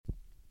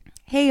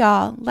Hey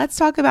y'all, let's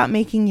talk about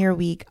making your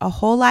week a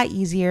whole lot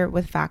easier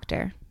with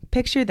Factor.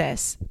 Picture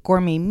this: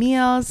 gourmet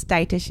meals,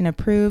 dietitian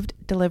approved,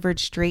 delivered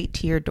straight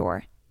to your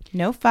door.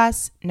 No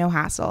fuss, no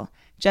hassle,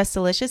 just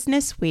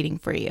deliciousness waiting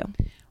for you.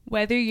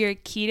 Whether you're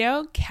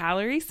keto,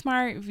 calorie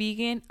smart,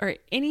 vegan, or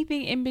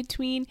anything in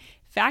between,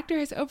 Factor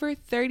has over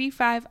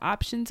 35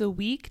 options a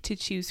week to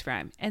choose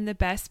from. And the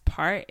best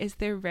part is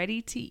they're ready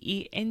to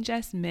eat in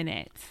just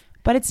minutes.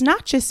 But it's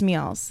not just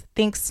meals.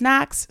 Think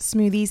snacks,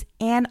 smoothies,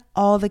 and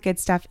all the good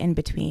stuff in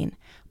between.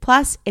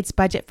 Plus, it's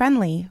budget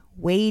friendly,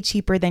 way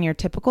cheaper than your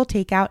typical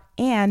takeout,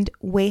 and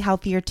way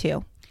healthier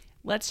too.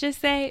 Let's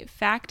just say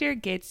Factor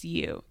gets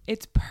you.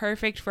 It's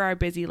perfect for our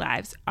busy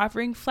lives,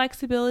 offering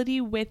flexibility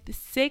with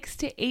 6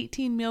 to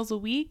 18 meals a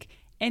week.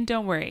 And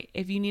don't worry,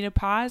 if you need a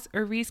pause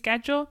or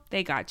reschedule,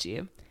 they got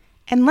you.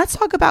 And let's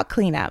talk about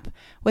cleanup.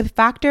 With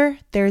Factor,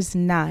 there's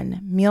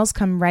none. Meals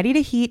come ready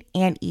to heat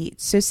and eat,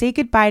 so say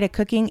goodbye to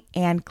cooking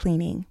and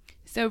cleaning.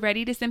 So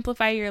ready to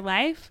simplify your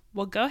life?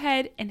 Well, go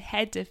ahead and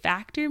head to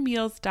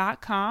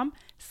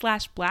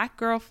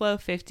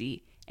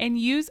factormeals.com/blackgirlflow50 and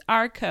use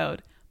our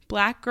code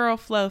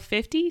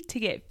blackgirlflow50 to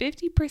get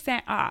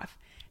 50% off.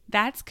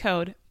 That's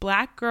code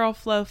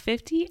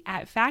blackgirlflow50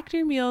 at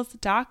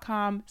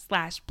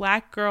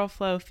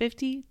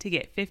factormeals.com/blackgirlflow50 to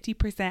get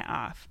 50%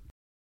 off.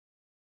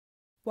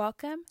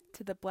 Welcome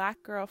to the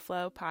Black Girl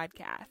Flow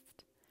podcast,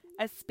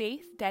 a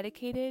space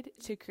dedicated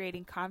to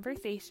creating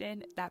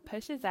conversation that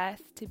pushes us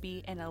to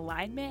be in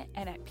alignment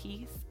and at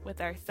peace with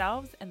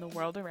ourselves and the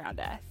world around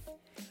us.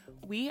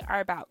 We are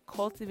about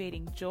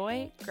cultivating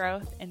joy,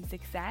 growth, and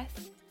success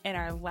in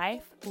our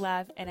life,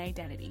 love, and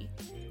identity.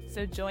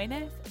 So join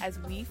us as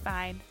we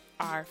find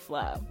our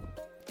flow.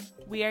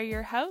 We are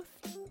your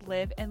hosts,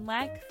 Liv and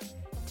Lex,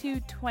 two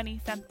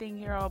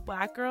 20-something-year-old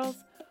Black girls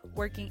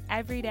working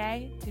every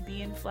day to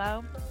be in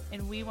flow,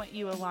 and we want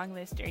you along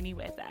this journey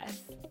with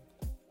us.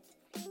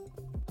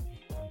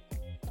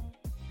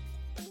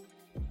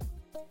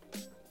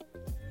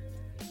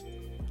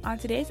 On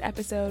today's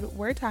episode,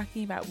 we're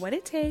talking about what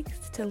it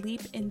takes to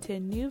leap into a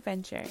new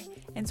venture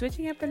and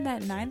switching up from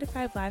that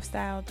 9-to-5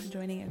 lifestyle to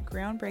joining a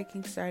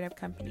groundbreaking startup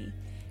company.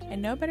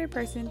 And no better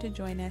person to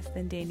join us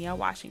than Danielle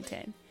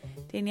Washington.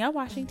 Danielle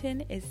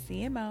Washington is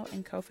CMO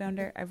and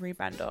co-founder of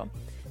Rebundle,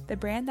 the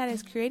brand that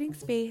is creating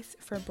space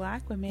for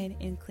Black women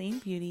in clean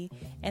beauty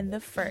and the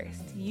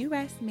first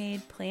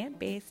U.S.-made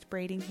plant-based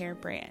braiding hair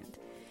brand.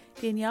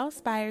 Danielle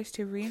aspires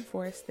to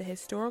reinforce the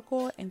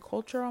historical and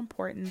cultural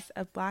importance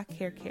of Black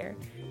hair care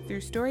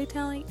through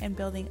storytelling and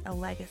building a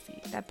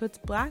legacy that puts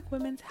Black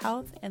women's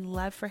health and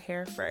love for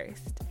hair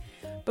first.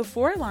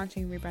 Before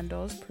launching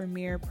Rebundle's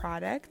premier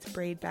product,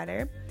 Braid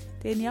Better,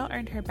 Danielle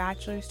earned her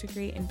bachelor's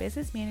degree in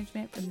business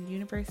management from the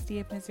University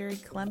of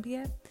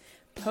Missouri-Columbia.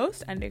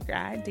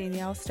 Post-undergrad,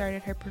 Danielle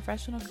started her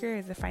professional career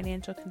as a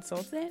financial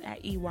consultant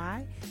at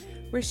EY,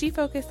 where she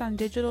focused on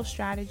digital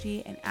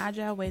strategy and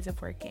agile ways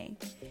of working.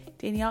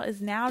 Danielle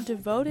is now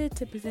devoted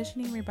to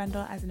positioning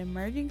Rebundle as an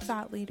emerging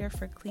thought leader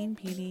for clean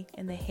beauty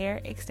in the hair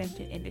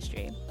extension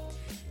industry.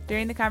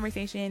 During the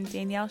conversation,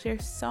 Danielle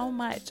shares so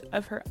much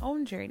of her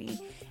own journey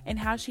and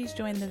how she's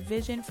joined the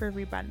vision for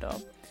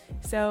Rebundle.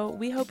 So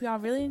we hope y'all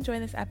really enjoy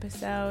this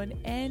episode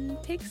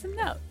and take some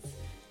notes.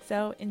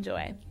 So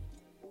enjoy.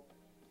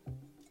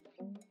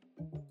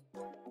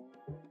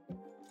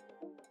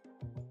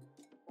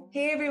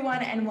 Hey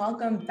everyone, and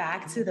welcome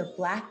back to the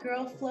Black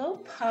Girl Flow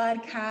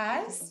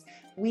podcast.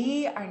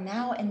 We are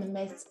now in the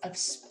midst of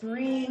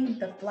spring.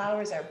 The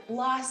flowers are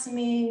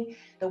blossoming.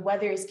 The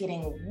weather is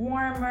getting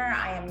warmer.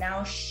 I am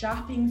now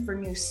shopping for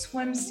new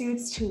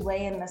swimsuits to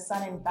lay in the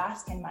sun and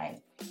bask in my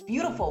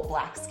beautiful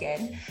Black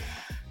skin.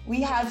 We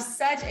have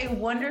such a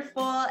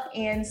wonderful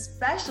and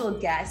special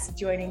guest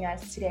joining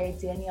us today,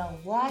 Danielle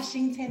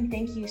Washington.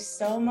 Thank you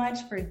so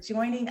much for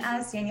joining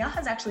us. Danielle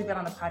has actually been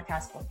on the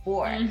podcast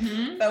before,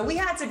 but we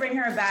had to bring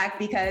her back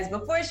because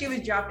before she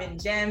was dropping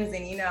gems,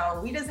 and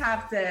we just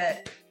have to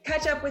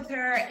catch up with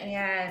her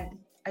and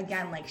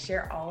again,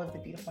 share all of the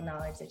beautiful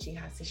knowledge that she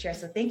has to share.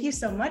 So thank you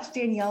so much,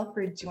 Danielle,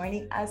 for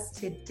joining us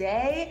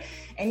today.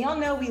 And y'all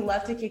know we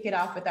love to kick it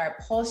off with our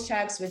pulse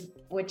checks,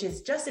 which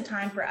is just a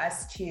time for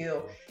us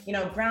to,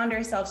 ground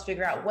ourselves,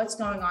 figure out what's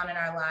going on in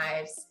our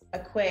lives, a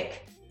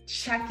quick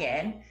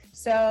check-in.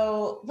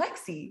 So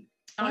Lexi,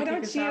 why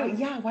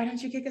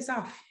don't you kick us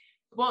off?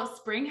 Well,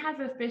 spring has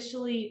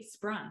officially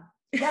sprung.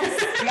 Yes.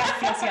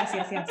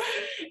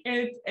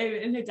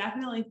 It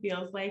definitely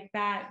feels like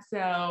that.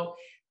 So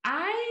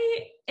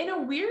I, in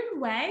a weird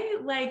way,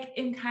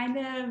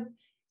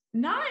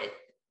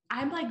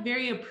 I'm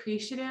very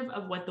appreciative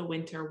of what the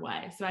winter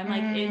was. So I'm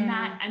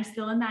I'm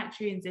still in that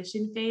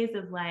transition phase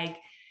of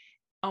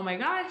oh my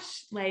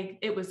gosh,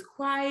 it was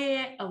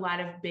quiet. A lot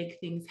of big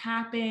things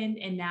happened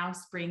and now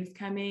spring's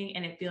coming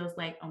and it feels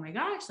oh my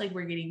gosh,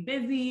 we're getting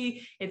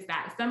busy. It's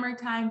that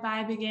summertime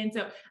vibe again.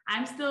 So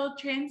I'm still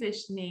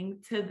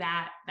transitioning to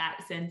that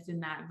sense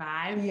and that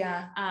vibe.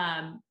 Yeah.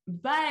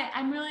 But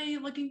I'm really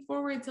looking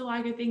forward to a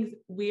lot of good things.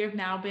 We have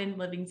now been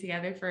living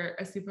together for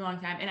a super long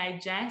time. And I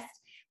just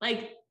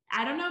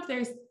I don't know if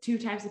there's two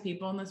types of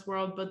people in this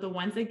world, but the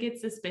ones that get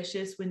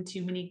suspicious when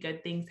too many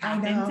good things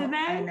happen to them.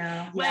 I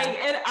know. Like,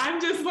 and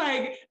I'm just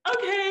like,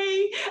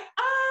 okay,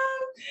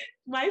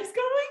 life's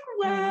going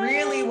well.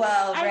 Really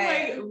well, I'm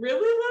right? like really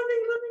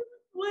loving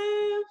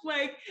live.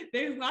 Like,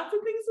 there's lots of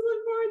things to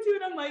look forward to.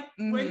 And I'm like,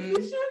 when's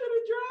the shit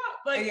gonna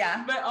drop? Like,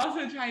 yeah. But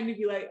also trying to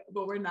be like,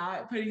 but we're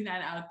not putting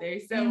that out there.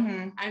 So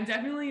I'm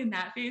definitely in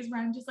that phase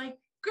where I'm just like,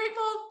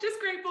 grateful, just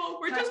grateful.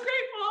 We're just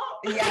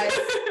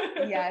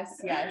grateful.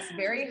 Yes.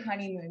 Very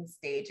honeymoon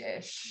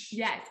stage-ish.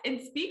 Yes. And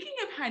speaking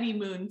of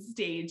honeymoon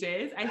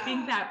stages, I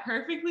think that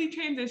perfectly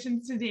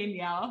transitions to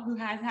Danielle, who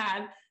has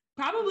had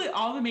probably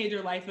all the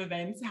major life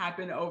events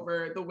happen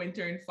over the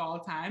winter and fall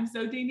time.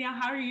 So Danielle,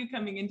 how are you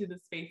coming into the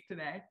space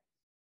today?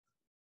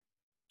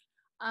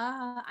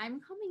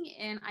 I'm coming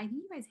in. I think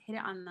you guys hit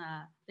it on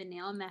the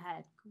nail on the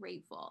head.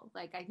 Grateful.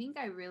 Like, I think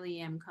I really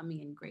am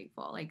coming in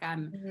grateful. Like, I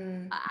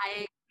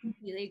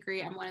completely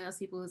agree. I'm one of those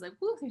people who's like,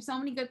 whoo, there's so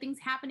many good things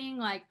happening.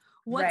 Like,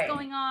 what's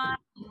going on?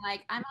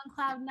 Like, I'm on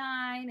cloud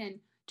 9 and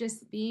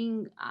just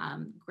being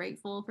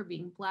grateful for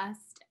being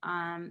blessed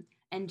and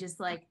just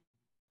like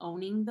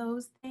owning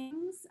those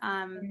things.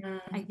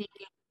 I think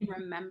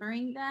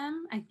remembering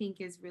them, I think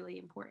is really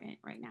important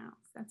right now.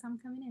 So that's how I'm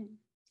coming in.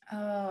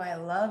 Oh, I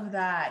love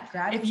that.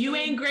 Gratitude. If you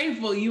ain't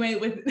grateful, you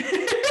ain't with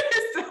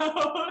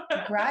so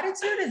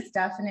gratitude is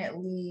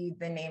definitely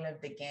the name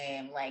of the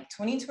game. Like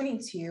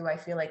 2022, I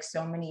feel like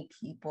so many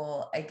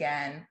people,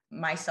 again,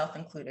 myself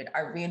included,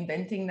 are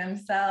reinventing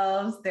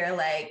themselves. They're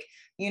like,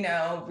 you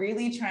know,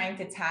 really trying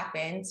to tap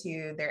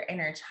into their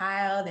inner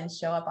child and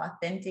show up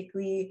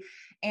authentically.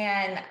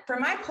 And for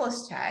my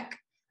post check,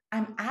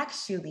 I'm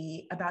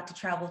actually about to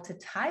travel to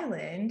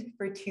Thailand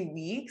for 2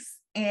 weeks.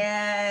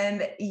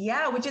 And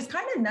yeah, which is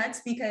kind of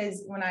nuts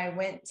because when I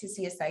went to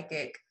see a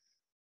psychic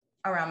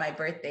around my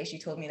birthday, she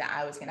told me that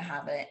I was going to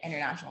have an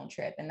international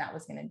trip and that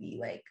was going to be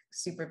like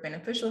super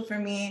beneficial for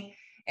me.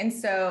 And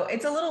so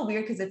it's a little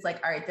weird because it's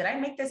like, all right, did I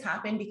make this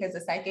happen because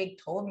the psychic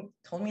told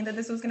me that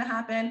this was going to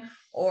happen?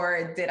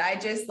 Or did I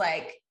just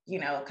like, you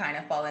know, kind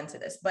of fall into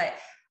this? But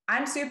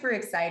I'm super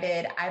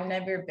excited. I've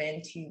never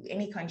been to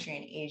any country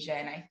in Asia.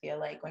 And I feel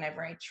like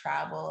whenever I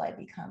travel, I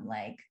become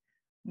like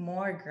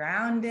more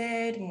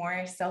grounded,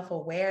 more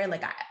self-aware.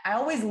 Like I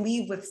always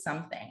leave with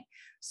something.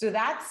 So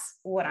that's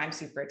what I'm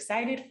super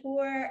excited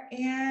for.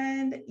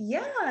 And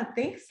yeah,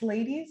 thanks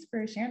ladies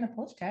for sharing the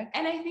pulse check.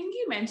 And I think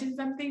you mentioned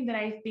something that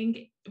I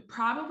think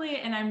probably,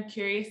 and I'm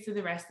curious to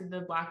the rest of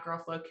the Black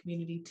Girl Flow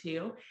community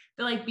too,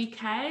 but like,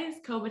 because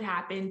COVID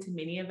happened to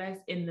many of us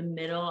in the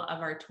middle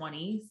of our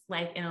 20s,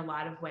 like in a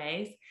lot of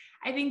ways,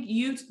 I think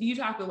you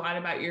talk a lot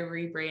about your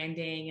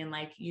rebranding and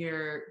like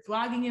you're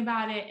vlogging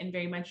about it and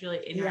very much really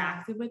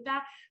interactive with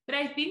that. But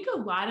I think a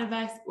lot of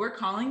us, we're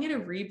calling it a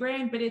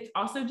rebrand, but it's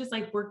also just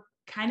like, we're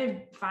kind of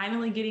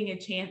finally getting a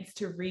chance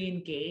to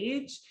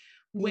re-engage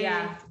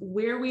with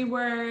where we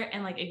were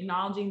and like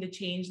acknowledging the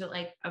change that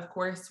like, of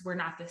course, we're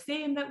not the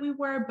same that we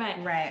were, but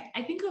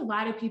I think a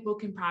lot of people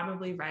can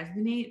probably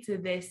resonate to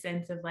this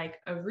sense of like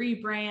a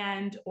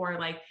rebrand or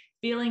like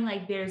feeling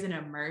like there's an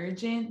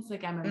emergence,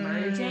 like I'm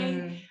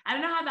emerging. I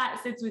don't know how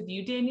that sits with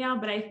you, Danielle,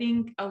 but I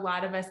think a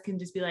lot of us can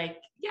just be like,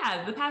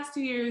 yeah, the past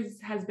 2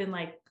 years has been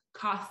like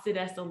costed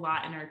us a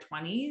lot in our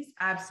 20s.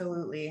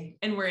 Absolutely.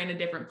 And we're in a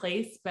different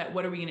place, but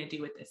what are we going to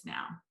do with this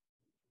now?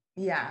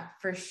 Yeah,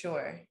 for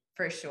sure.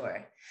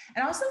 And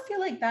I also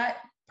feel like that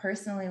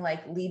personally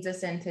like leads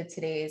us into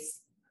today's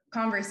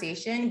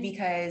conversation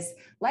because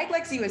like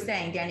Lexi was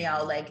saying,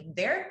 Danielle, like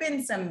there have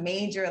been some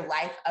major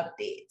life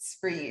updates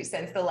for you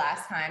since the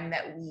last time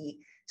that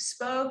we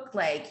spoke.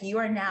 Like you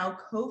are now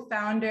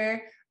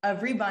co-founder of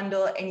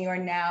Rebundle and you are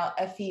now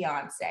a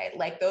fiance.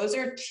 Like those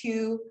are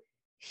two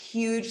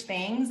huge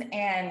things.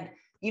 And,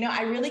 you know,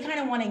 I really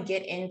kind of want to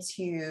get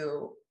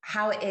into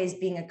how it is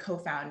being a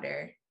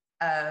co-founder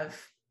of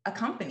a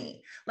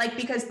company. Like,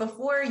 because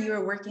before you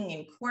were working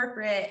in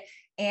corporate,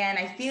 and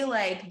I feel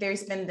like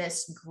there's been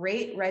this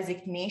great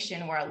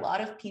resignation where a lot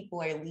of people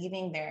are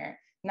leaving their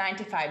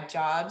 9-to-5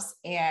 jobs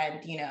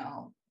and, you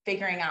know,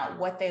 figuring out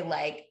what they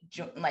like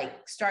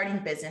starting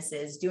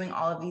businesses, doing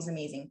all of these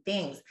amazing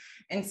things.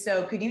 And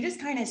so could you just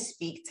kind of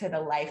speak to the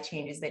life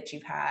changes that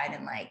you've had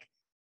and like,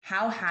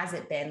 how has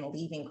it been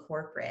leaving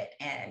corporate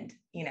and,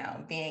 you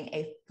know, being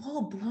a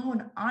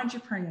full-blown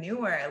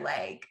entrepreneur,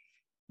 like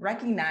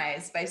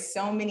recognized by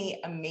so many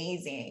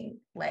amazing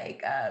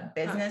like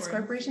business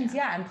corporations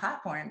and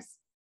platforms?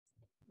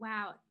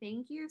 Wow,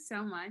 thank you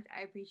so much.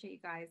 I appreciate you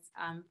guys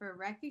for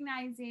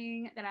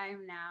recognizing that I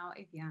am now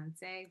a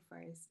fiance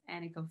first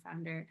and a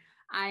co-founder.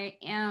 I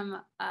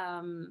am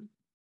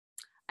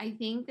I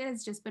think that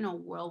it's just been a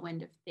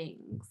whirlwind of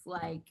things.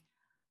 Like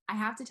I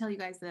have to tell you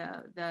guys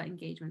the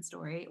engagement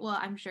story. Well,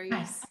 I'm sure you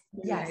guys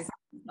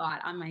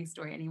thought on my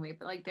story anyway,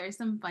 but like there's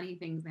some funny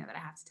things there that I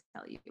have to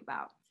tell you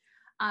about.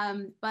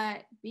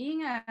 But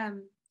being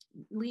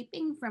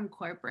leaping from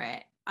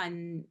corporate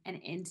and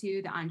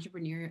into the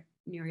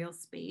entrepreneurial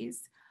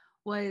space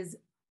was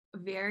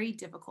very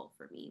difficult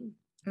for me.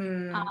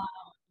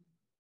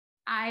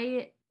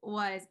 I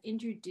was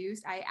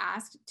introduced, I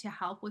asked to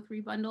help with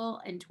Rebundle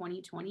in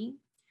 2020.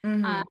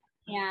 Mm-hmm.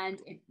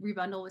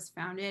 Rebundle was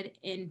founded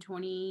in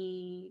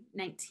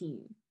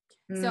 2019.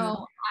 Mm-hmm.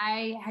 So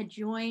I had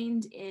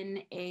joined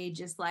in a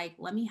just like,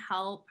 let me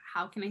help.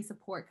 How can I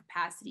support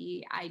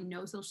capacity? I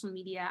know social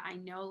media. I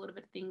know a little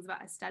bit of things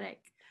about aesthetic.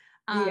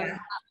 Yeah.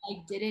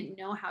 I didn't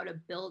know how to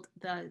build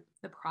the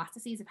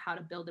processes of how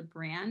to build a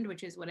brand,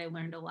 which is what I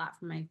learned a lot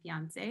from my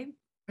fiance.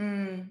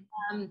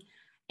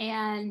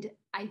 And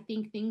I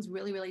think things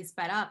really, really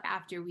sped up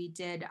after we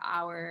did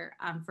our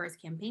first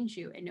campaign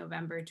shoot in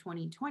November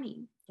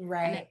 2020.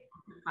 Right. And then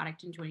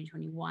product in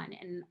 2021.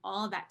 And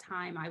all of that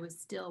time, I was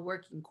still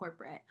working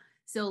corporate.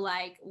 So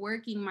like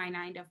working my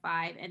 9 to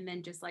 5 and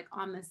then just like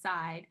on the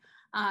side,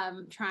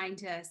 trying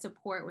to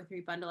support with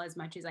Rebundle as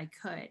much as I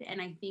could.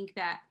 And I think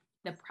that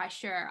the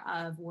pressure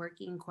of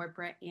working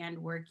corporate and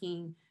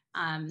working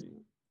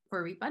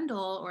for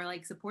Rebundle or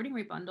like supporting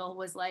Rebundle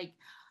was like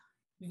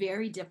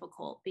very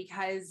difficult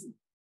because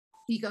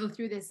you go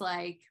through this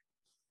like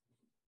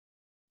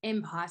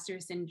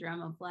imposter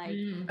syndrome of like,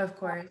 of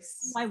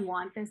course, I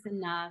want this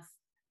enough.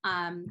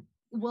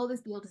 Will this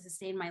be able to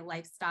sustain my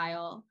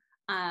lifestyle?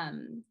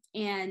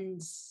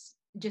 And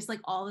just like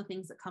all the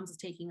things that comes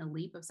with taking a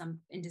leap of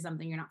into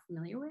something you're not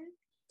familiar with.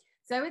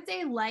 So I would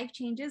say life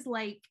changes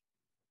like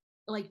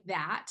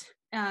that,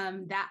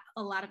 that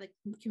a lot of the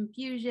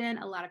confusion,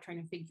 a lot of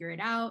trying to figure it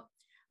out.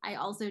 I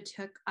also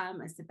took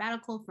a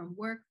sabbatical from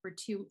work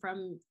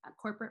from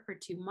corporate for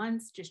 2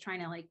 months, just trying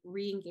to like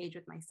re-engage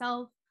with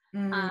myself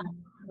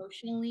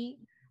emotionally.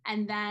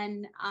 And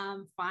then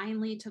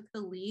finally took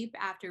the leap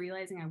after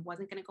realizing I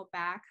wasn't going to go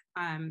back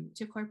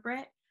to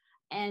corporate.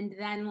 And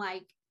then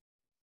like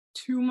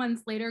 2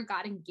 months later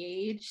got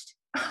engaged.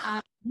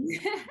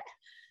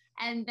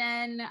 And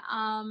then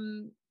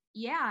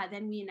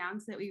then we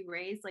announced that we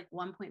raised like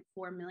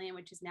 1.4 million,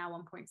 which is now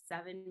 1.7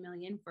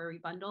 million for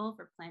Rebundle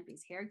for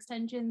plant-based hair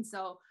extension.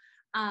 So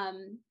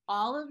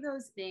all of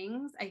those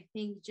things, I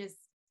think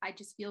I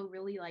just feel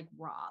really like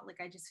raw. Like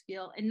I just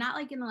feel, and not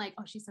like in the like,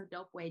 oh, she's so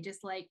dope way,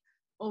 just like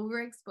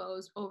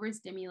overexposed,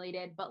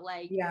 overstimulated, but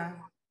like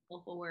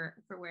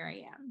for where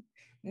I am.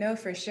 No,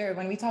 for sure.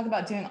 When we talk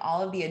about doing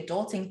all of the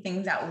adulting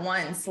things at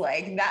once,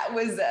 like that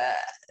was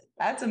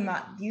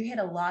you hit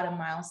a lot of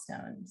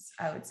milestones,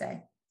 I would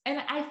say. And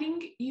I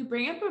think you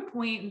bring up a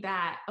point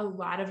that a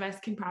lot of us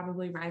can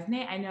probably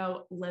resonate. I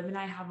know Liv and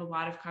I have a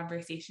lot of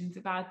conversations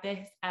about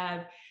this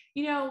of,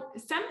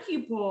 some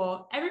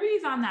people,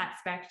 everybody's on that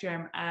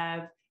spectrum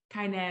of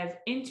kind of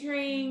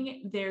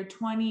entering their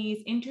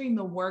 20s, entering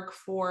the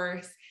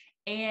workforce.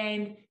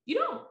 And you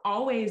don't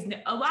always know.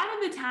 A lot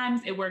of the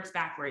times it works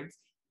backwards.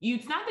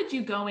 It's not that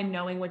you go in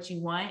knowing what you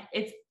want.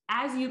 It's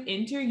as you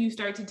enter, you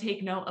start to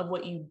take note of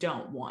what you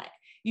don't want.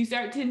 You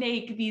start to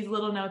make these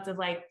little notes of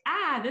like,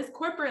 this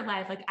corporate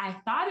life, like I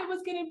thought it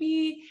was going to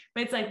be,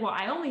 but it's like, well,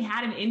 I only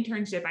had an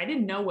internship. I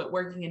didn't know what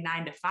working a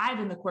 9 to 5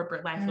 in the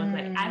corporate life looked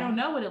like. I don't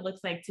know what it looks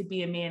like to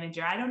be a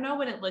manager. I don't know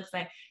what it looks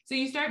like. So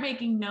you start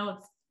making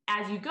notes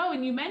as you go.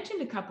 And you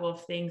mentioned a couple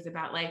of things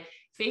about like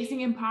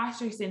facing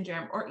imposter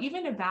syndrome or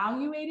even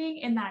evaluating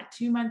in that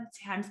 2-month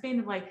time span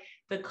of like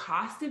the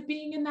cost of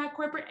being in that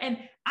corporate. And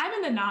I'm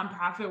in the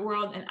nonprofit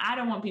world and I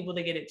don't want people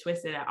to get it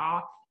twisted at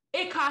all.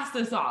 It costs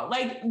us all.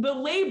 Like the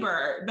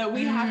labor that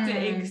we have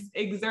to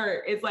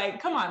exert. It's like,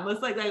 come on,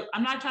 let's like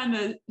I'm not trying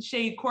to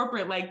shade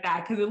corporate like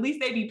that because at least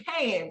they be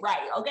paying,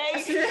 right?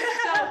 Okay. So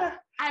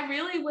I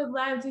really would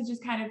love to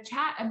just kind of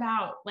chat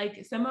about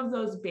like some of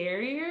those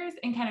barriers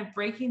and kind of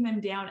breaking them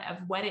down of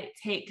what it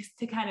takes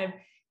to kind of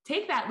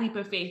take that leap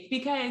of faith,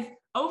 because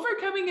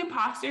overcoming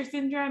imposter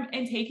syndrome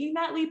and taking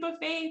that leap of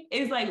faith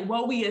is like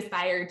what we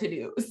aspire to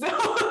do. So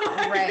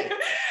right.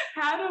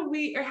 How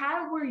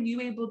were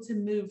you able to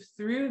move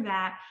through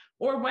that?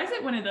 Or was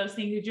it one of those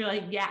things that you're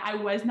like, yeah, I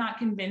was not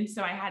convinced,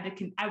 so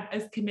I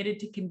was committed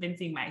to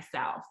convincing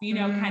myself,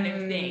 kind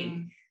of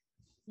thing?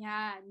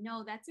 Yeah,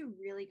 no, that's a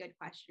really good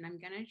question. I'm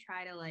going to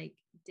try to like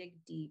dig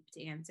deep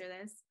to answer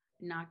this,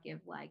 not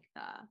give like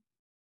the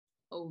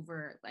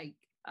over like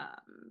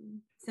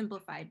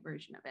simplified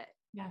version of it.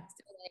 Yeah.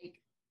 So like,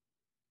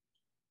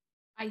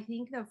 I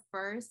think the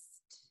first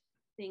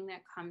thing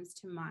that comes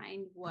to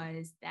mind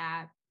was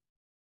that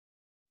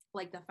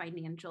like the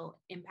financial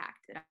impact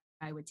that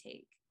I would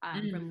take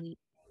from leaving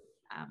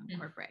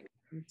corporate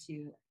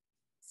into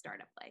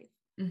startup life.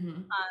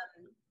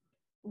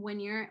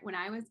 When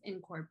I was in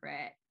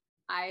corporate,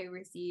 I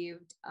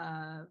received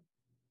a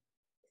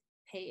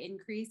pay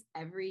increase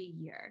every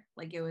year.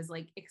 Like it was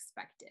like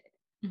expected.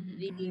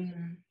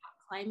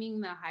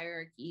 Climbing the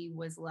hierarchy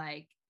was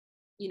like,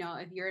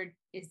 if you're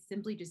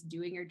simply just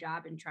doing your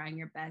job and trying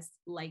your best,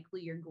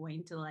 likely you're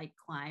going to like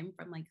climb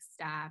from like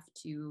staff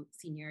to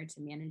senior to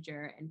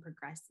manager and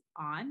progress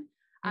on.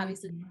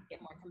 Obviously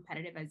get more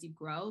competitive as you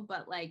grow,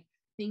 but like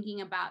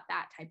thinking about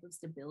that type of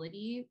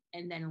stability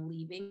and then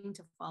leaving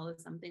to follow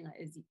something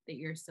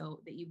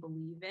that you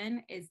believe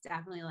in is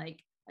definitely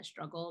like a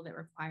struggle that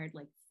required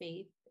like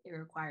faith. It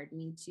required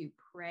me to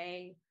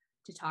pray,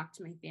 to talk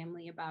to my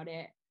family about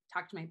it,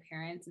 talk to my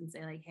parents and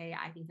say like, hey,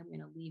 I think I'm going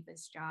to leave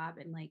this job,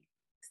 and like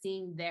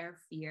seeing their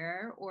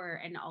fear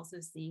and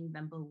also seeing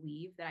them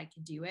believe that I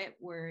could do it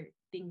were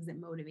things that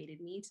motivated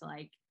me to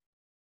like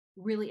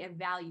really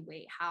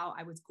evaluate how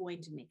I was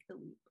going to make the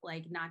leap,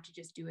 like not to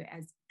just do it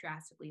as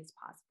drastically as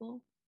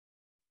possible.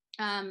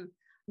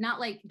 Not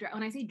like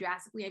when I say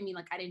drastically, I mean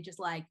like I didn't just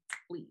like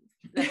leave.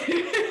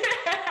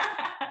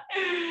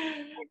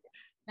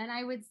 Then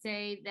I would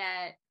say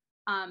that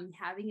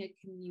having a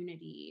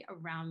community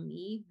around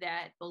me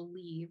that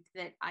believed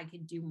that I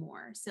could do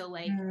more. So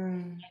like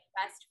my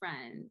best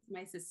friends,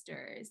 my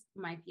sisters,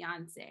 my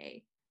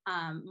fiance,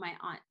 my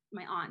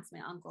aunts,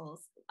 my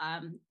uncles,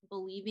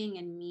 believing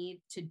in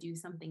me to do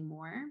something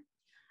more.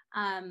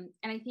 And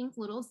I think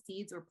little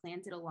seeds were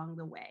planted along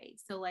the way.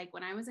 So like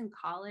when I was in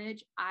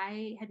college,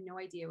 I had no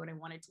idea what I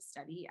wanted to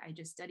study. I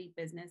just studied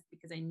business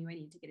because I knew I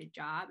needed to get a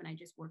job, and I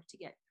just worked to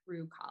get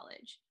through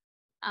college.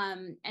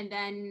 And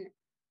then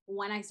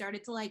when I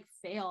started to like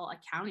fail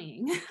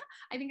accounting,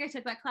 I think I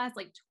took that class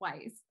like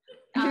twice.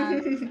 I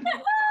was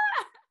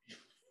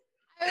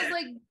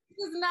like,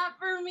 this is not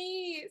for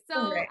me.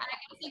 So right. I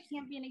guess I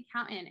can't be an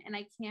accountant, and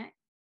I can't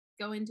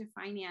go into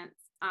finance.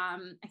 I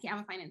can't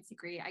have a finance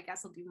degree. I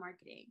guess I'll do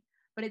marketing,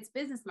 but it's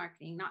business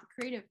marketing, not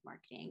creative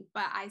marketing.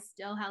 But I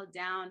still held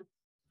down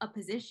a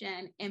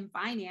position in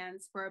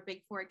finance for a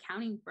Big Four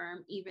accounting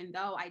firm, even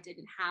though I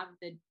didn't have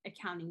the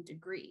accounting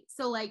degree.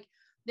 So like,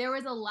 there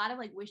was a lot of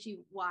like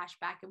wishy-wash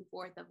back and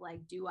forth of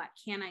like,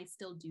 can I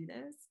still do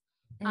this?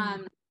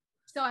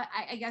 So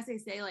I guess I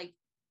say like,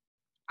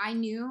 I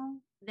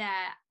knew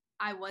that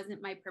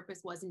my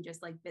purpose wasn't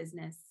just like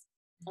business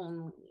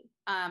only.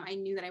 I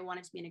knew that I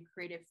wanted to be in a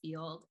creative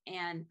field.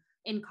 And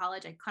in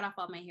college, I cut off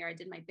all my hair. I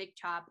did my big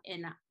chop,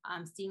 and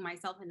seeing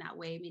myself in that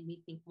way made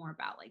me think more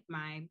about like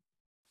my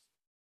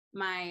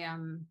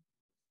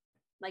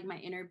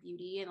inner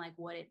beauty and like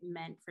what it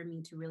meant for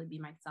me to really be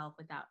myself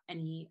without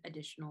any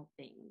additional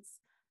things.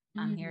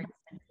 Hair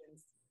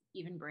extensions,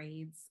 even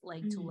braids,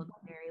 like to look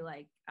very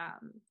like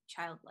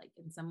childlike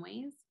in some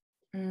ways.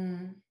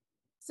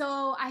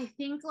 So I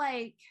think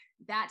like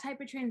that type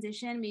of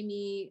transition made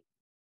me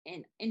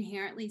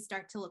inherently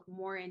start to look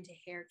more into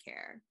hair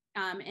care.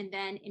 And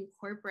then in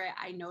corporate,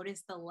 I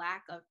noticed the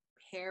lack of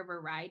hair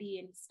variety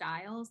and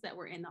styles that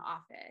were in the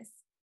office.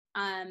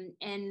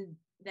 And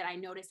that I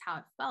noticed how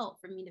it felt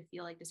for me to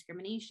feel like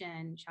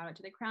discrimination. Shout out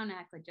to the Crown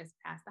Act, like just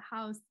passed the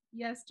House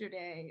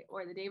yesterday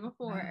or the day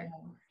before.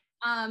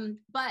 Wow.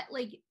 But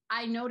like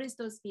I noticed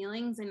those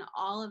feelings, and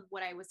all of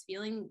what I was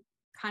feeling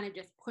kind of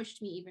just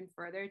pushed me even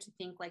further to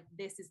think like,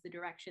 this is the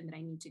direction that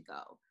I need to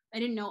go. I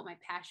didn't know what my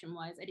passion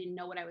was. I didn't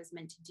know what I was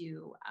meant to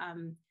do.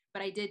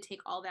 But I did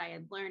take all that I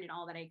had learned and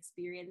all that I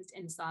experienced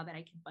and saw that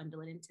I could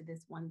bundle it into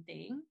this one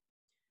thing.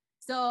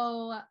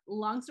 So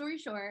long story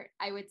short,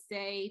 I would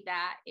say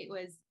that it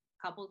was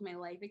coupled my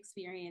life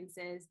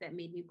experiences that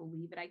made me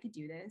believe that I could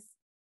do this.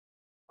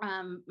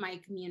 My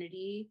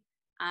community,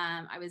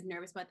 I was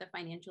nervous about the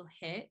financial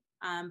hit,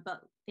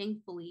 but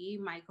thankfully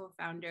my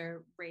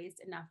co-founder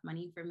raised enough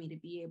money for me to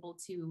be able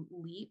to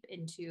leap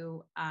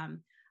into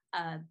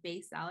a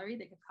base salary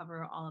that could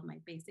cover all of my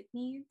basic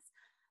needs.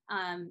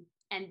 And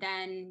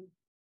then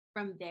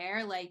from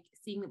there, like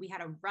seeing that we had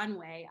a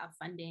runway of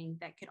funding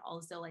that could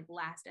also like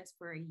last us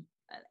for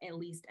at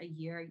least a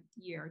year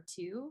or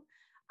two.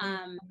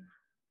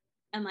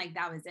 And like,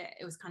 that was it.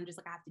 It was kind of just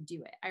like, I have to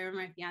do it. I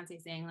remember my fiance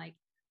saying like,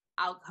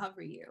 I'll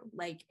cover you.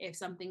 Like if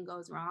something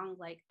goes wrong,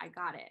 like I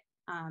got it.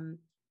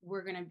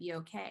 We're going to be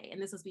okay.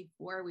 And this was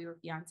before we were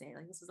fiance.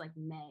 Like this was like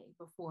May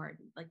before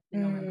like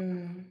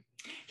November.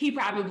 He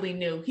probably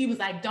knew. He was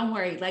like, don't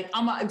worry. Like,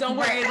 don't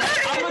worry.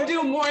 Like, I'm going to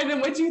do more than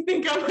what you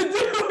think I'm going to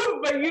do.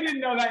 But you didn't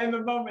know that in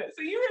the moment.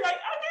 So you were like,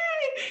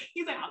 okay.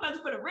 He's like, I'm about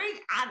to put a ring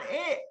on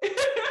it.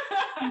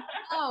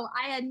 Oh,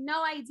 I had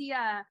no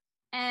idea.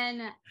 And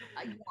yeah.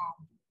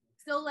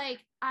 So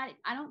like, I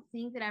don't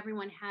think that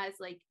everyone has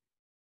like,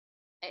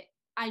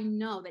 I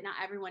know that not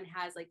everyone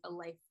has like a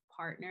life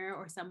partner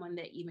or someone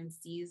that even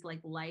sees like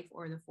life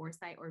or the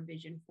foresight or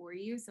vision for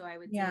you. So I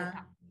would say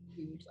that's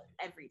huge, like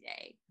every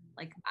day.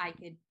 Like I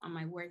could, on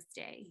my worst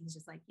day, he's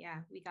just like, yeah,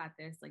 we got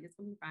this. Like, it's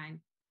gonna be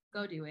fine.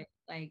 Go do it.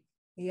 Like,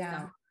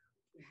 yeah. So.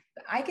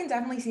 I can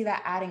definitely see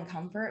that adding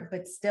comfort,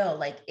 but still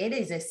like it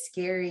is a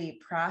scary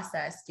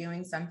process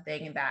doing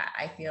something that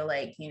I feel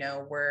like, you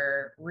know,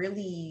 we're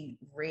really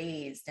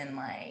raised and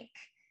like,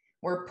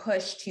 we're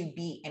pushed to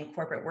be in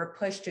corporate. We're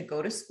pushed to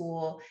go to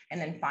school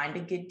and then find a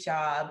good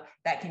job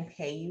that can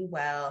pay you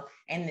well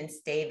and then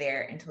stay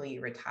there until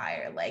you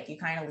retire. Like you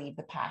kind of leave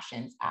the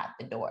passions at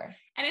the door.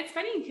 And it's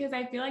funny because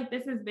I feel like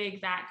this is the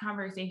exact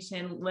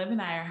conversation Liv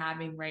and I are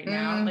having right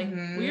now. Like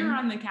we were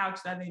on the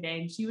couch the other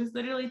day and she was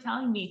literally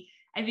telling me,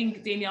 I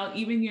think Danielle,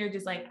 even you're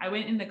just like, I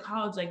went into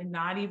college, like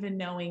not even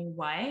knowing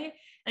why.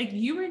 Like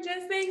you were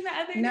just saying the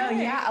other day. No,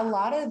 yeah, a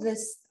lot of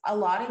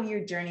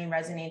your journey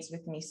resonates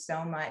with me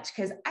so much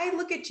because I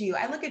look at you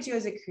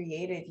as a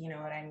creative, you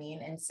know what I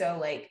mean? And so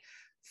like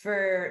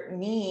for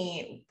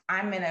me,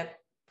 I'm in a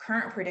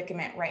current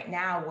predicament right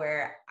now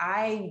where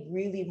I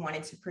really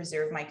wanted to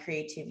preserve my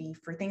creativity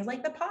for things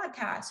like the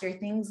podcast or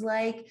things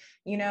like,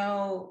 you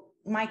know,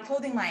 my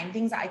clothing line,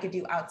 things that I could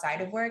do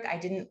outside of work. I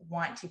didn't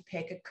want to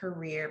pick a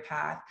career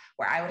path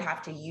where I would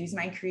have to use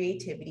my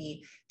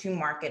creativity to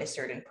market a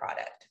certain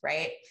product,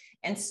 right?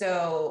 And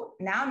so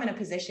now I'm in a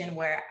position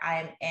where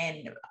I'm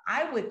in,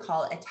 I would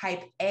call it a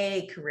type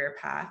A career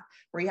path,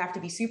 where you have to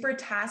be super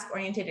task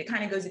oriented. It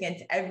kind of goes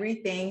against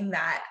everything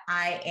that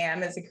I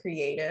am as a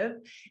creative.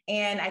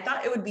 And I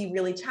thought it would be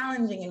really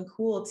challenging and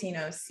cool to, you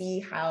know,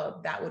 see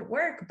how that would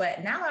work.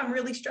 But now I'm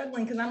really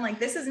struggling because I'm like,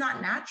 this is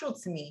not natural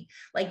to me.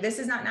 Like, this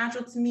is not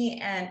natural to me.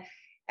 And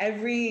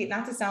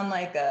not to sound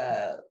like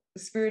a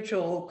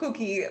spiritual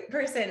kooky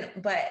person,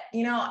 but,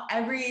 you know,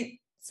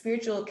 every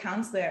spiritual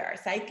counselor or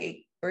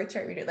psychic birth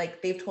chart reader,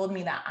 like, they've told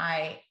me that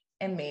I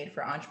am made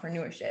for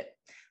entrepreneurship.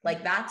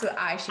 Like, that's what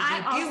I should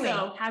be doing. I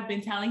also have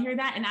been telling her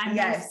that, and I'm no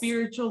Yes.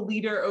 spiritual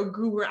leader or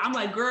guru. I'm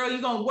like, girl, you're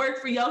going to work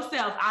for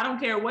yourself. I don't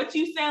care what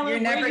you selling. You're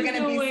never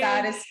going to be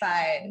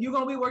satisfied. You're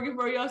going to be working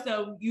for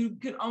yourself. You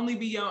can only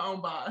be your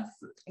own boss.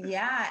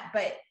 Yeah.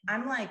 But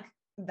I'm like,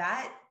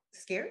 that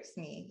scares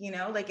me, you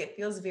know, like, it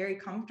feels very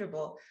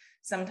comfortable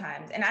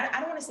sometimes. And I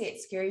don't want to say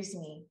it scares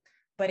me,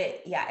 but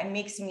it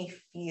makes me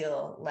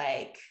feel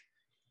like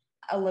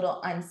a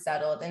little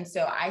unsettled. And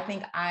so I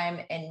think I'm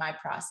in my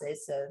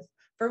process of,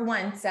 for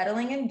one,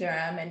 settling in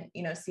Durham and,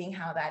 you know, seeing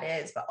how that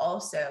is, but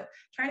also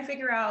trying to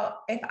figure out,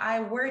 if I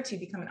were to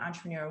become an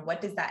entrepreneur,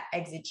 what does that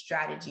exit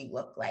strategy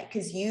look like?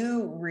 Because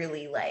you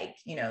really, like,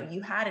 you know,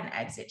 you had an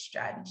exit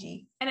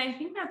strategy. And I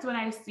think that's what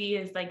I see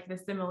as like the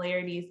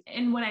similarities.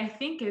 And what I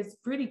think is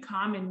pretty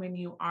common when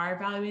you are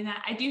evaluating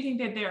that, I do think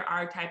that there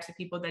are types of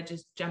people that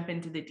just jump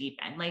into the deep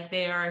end. Like,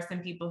 there are some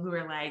people who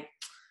are like,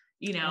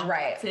 you know,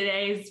 right,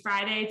 today's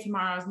Friday,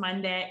 tomorrow's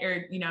Monday,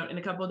 or, you know, in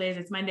a couple of days,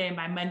 it's Monday. And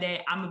by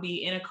Monday, I'm gonna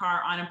be in a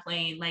car on a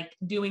plane, like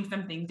doing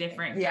something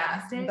different. Yeah.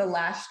 Drastic. The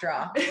last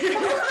straw. But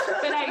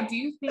I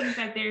do think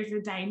that there's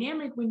a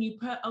dynamic when you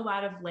put a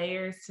lot of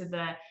layers to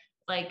the,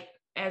 like,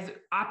 as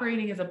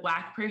operating as a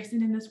Black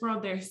person in this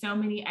world, there's so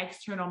many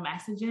external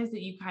messages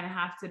that you kind of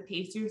have to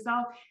pace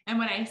yourself. And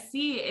what I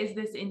see is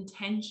this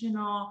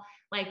intentional,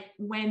 like,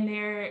 when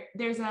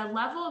there's a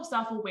level of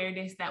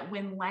self-awareness that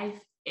when life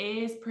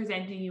is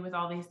presenting you with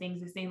all these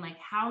things, is saying like,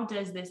 how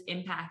does this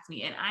impact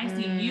me? And I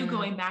see you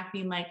going back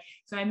being like,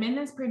 so I'm in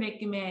this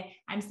predicament,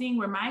 I'm seeing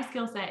where my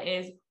skill set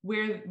is,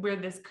 where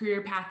this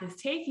career path is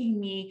taking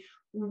me.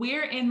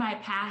 Where in my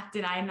path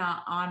did I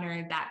not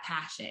honor that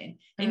passion?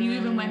 And you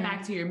even went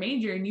back to your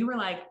major and you were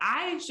like,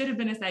 I should have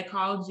been a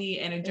psychology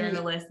and a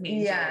journalist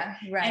major. Yeah,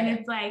 right. And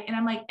it's like, and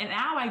I'm like, and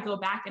now I go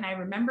back and I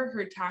remember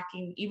her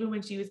talking, even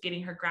when she was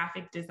getting her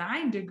graphic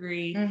design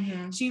degree,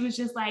 she was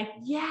just like,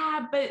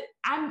 yeah, but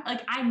I'm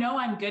like, I know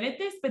I'm good at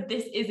this, but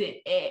this isn't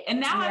it. And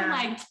now I'm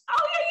like,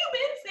 oh yeah, you've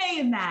been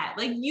saying that.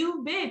 Like,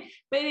 you've been,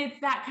 but it's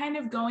that kind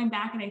of going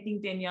back. And I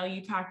think, Danielle,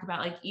 you talked about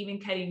like even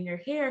cutting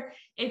your hair.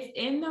 It's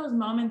in those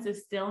moments of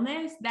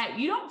stillness that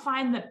you don't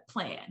find the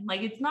plan.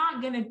 Like, it's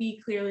not going to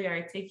be clearly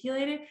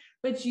articulated,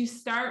 but you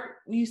start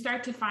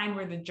to find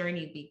where the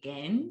journey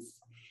begins.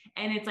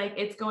 And it's like,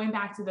 it's going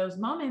back to those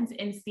moments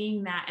and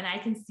seeing that. And I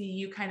can see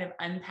you kind of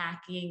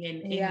unpacking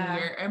in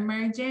your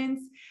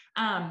emergence.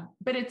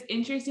 But it's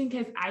interesting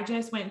because I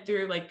just went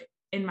through, like,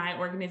 in my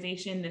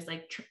organization, this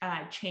like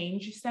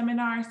change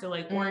seminar. So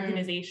like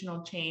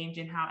organizational change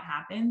and how it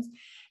happens.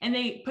 And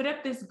they put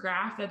up this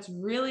graph that's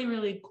really,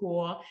 really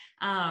cool.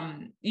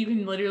 You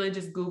can literally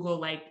just Google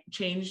like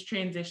change,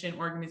 transition,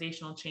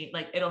 organizational change,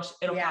 like it'll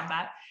pop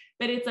up.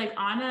 But it's like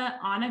on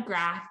a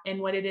graph, and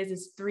what it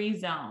is 3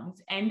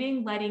 zones: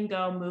 ending, letting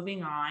go,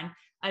 moving on,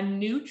 a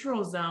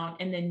neutral zone,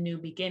 and then new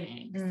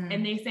beginnings.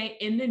 And they say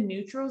in the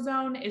neutral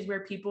zone is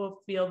where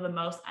people feel the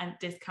most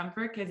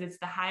discomfort because it's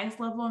the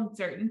highest level of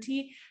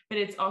uncertainty, but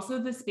it's also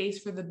the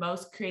space for the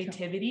most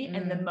creativity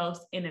and the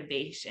most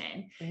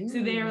innovation.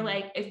 So they're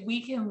like, if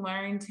we can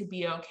learn to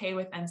be okay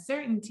with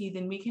uncertainty,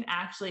 then we can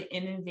actually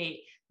innovate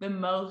the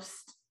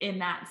most in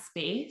that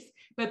space.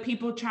 But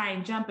people try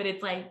and jump, but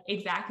it's like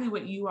exactly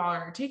what you all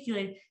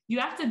articulated. You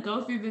have to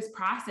go through this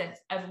process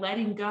of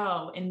letting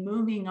go and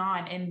moving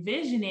on and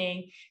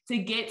visioning to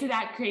get to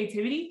that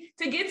creativity,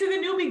 to get to the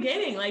new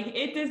beginning. Like,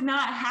 it does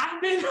not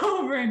happen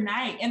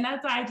overnight. And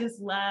that's why I just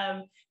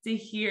love to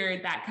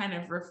hear that kind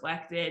of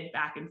reflected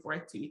back and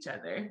forth to each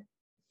other.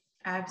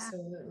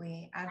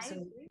 Absolutely. I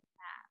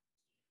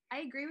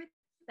agree with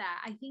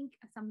that. I think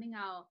something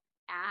I'll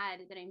add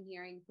that I'm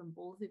hearing from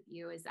both of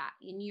you is that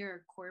in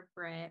your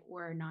corporate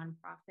or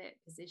nonprofit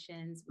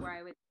positions, where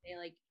I would say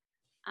like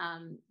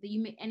that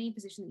you may, any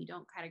position that you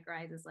don't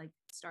categorize as like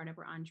startup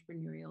or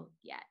entrepreneurial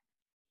yet,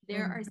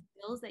 there are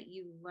skills that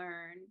you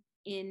learn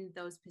in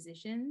those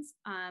positions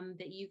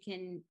that you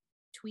can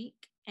tweak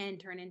and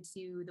turn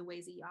into the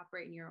ways that you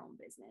operate in your own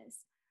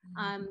business.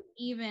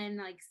 Even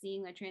like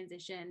seeing the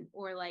transition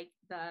or like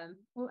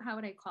how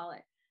would I call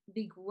it?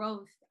 The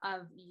growth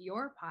of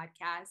your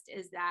podcast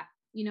is that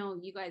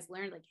you guys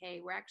learned like,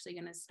 hey, we're actually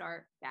going to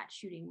start batch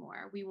shooting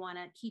more. We want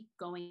to keep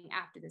going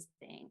after this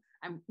thing.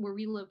 We're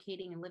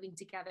relocating and living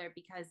together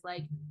because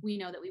like, we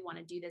know that we want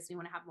to do this. We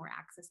want to have more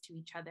access to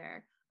each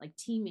other, like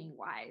teaming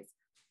wise.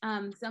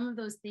 Some of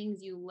those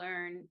things you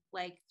learn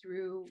like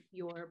through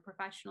your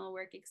professional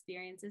work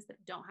experiences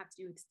that don't have to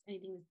do with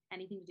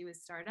anything to do with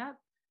startup,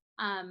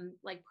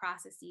 like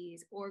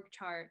processes, org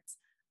charts,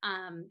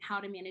 how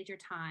to manage your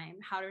time,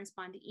 how to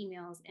respond to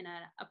emails in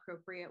an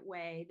appropriate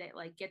way that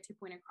like get your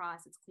point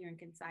across, it's clear and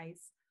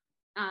concise.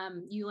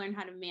 You learn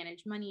how to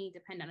manage money,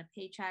 depend on a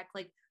paycheck.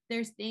 Like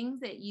there's things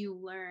that you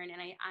learn,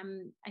 and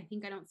I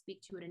think I don't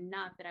speak to it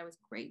enough that I was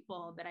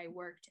grateful that I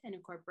worked in a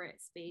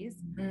corporate space.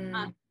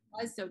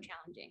 Was so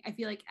challenging. I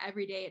feel like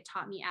every day it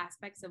taught me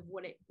aspects of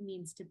what it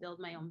means to build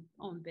my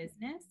own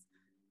business.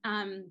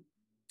 And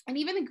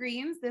even the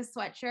Greens, this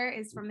sweatshirt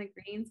is from the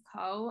Greens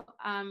Co.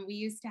 We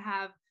used to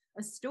have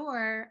a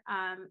store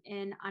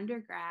in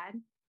undergrad,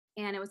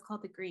 and it was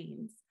called the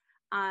Greens.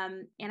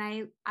 And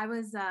I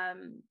was a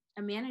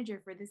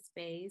manager for this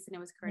space, and it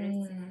was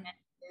Curtis and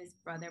his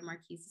brother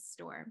Marquise's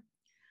store.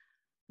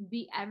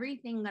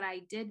 Everything that I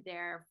did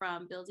there,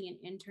 from building an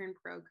intern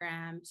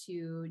program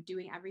to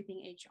doing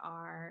everything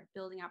HR,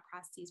 building out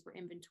processes for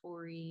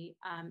inventory,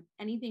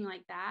 anything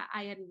like that,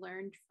 I had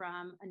learned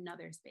from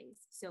another space.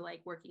 So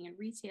like working in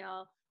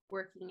retail,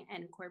 working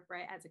in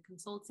corporate as a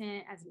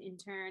consultant, as an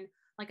intern,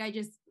 like I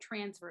just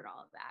transferred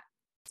all of that.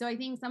 So I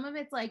think some of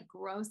it's like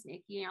gross,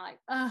 Nikki, like,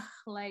 ugh,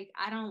 like,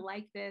 I don't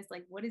like this.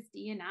 Like, what is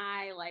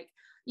D&I? Like,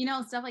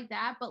 stuff like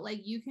that. But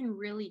like, you can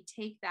really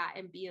take that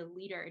and be a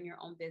leader in your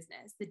own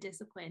business. The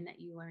discipline that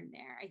you learn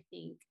there, I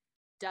think,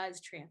 does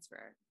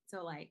transfer.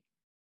 So like,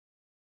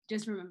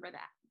 just remember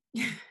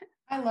that.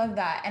 I love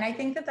that. And I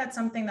think that that's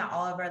something that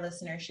all of our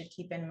listeners should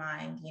keep in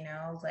mind,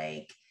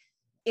 like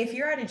if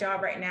you're at a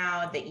job right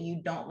now that you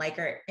don't like,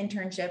 or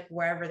internship,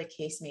 wherever the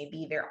case may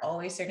be, there are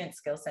always certain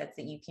skill sets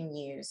that you can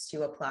use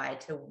to apply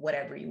to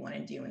whatever you want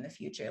to do in the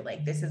future.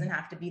 Like this doesn't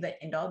have to be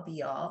the end all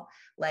be all.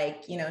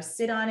 Like,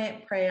 sit on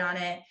it, pray on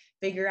it,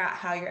 figure out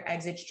how your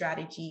exit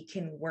strategy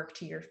can work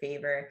to your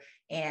favor,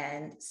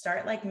 and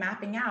start like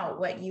mapping out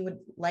what you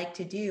would like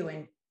to do,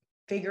 and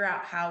figure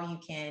out how you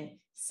can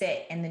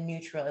sit in the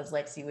neutral, as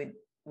Lexi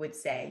would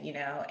say,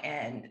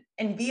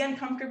 and be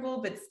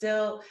uncomfortable, but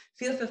still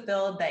feel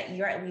fulfilled that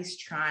you're at least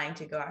trying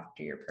to go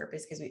after your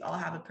purpose, because we all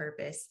have a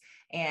purpose.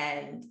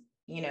 And,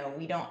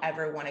 we don't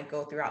ever want to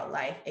go throughout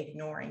life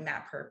ignoring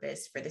that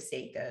purpose for the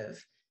sake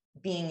of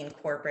being in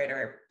corporate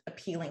or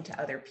appealing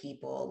to other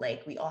people.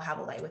 Like we all have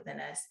a light within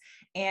us.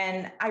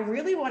 And I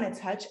really want to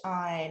touch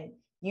on,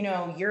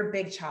 your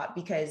big chop,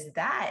 because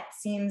that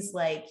seems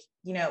like,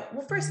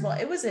 well, first of all,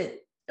 it was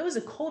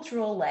a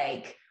cultural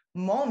like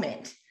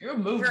moment.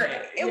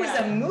 It was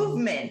a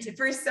movement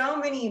for so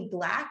many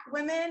Black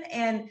women.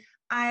 And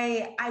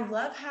I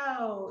love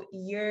how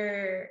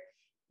your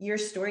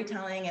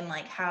storytelling, and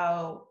like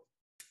how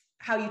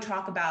you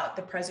talk about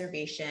the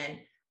preservation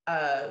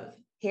of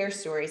hair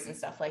stories and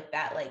stuff like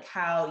that, like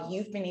how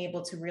you've been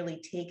able to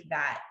really take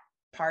that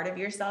part of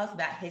yourself,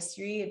 that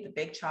history, the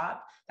big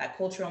chop, that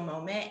cultural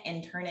moment,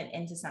 and turn it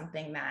into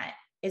something that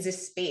is a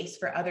space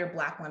for other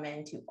Black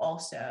women to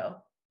also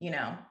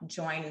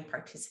join and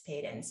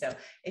participate in. So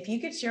if you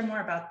could share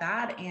more about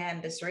that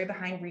and the story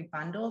behind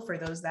Rebundle for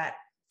those that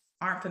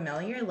aren't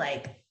familiar,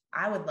 like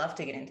I would love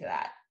to get into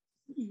that.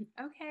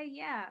 Okay,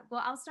 yeah.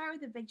 Well, I'll start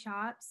with the big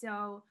chop.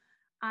 So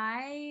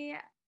I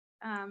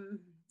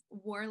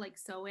wore like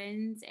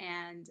sew-ins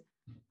and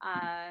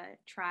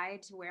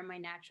tried to wear my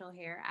natural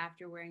hair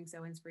after wearing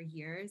sew-ins for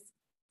years.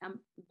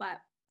 But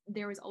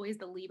there was always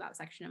the leave-out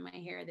section of my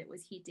hair that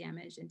was heat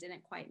damaged and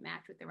didn't quite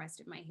match with the rest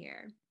of my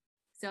hair.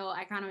 So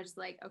I kind of was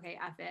like, okay,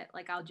 F it.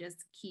 Like, I'll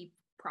just keep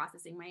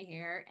processing my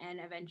hair. And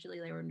eventually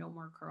there were no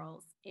more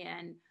curls.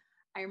 And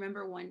I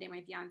remember one day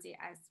my fiance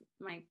asked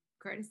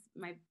Curtis,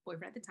 my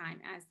boyfriend at the time,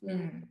 asked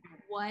me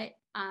what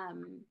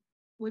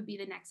would be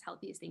the next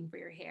healthiest thing for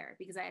your hair?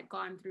 Because I had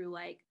gone through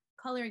like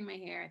coloring my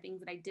hair, things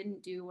that I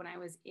didn't do when I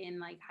was in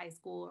like high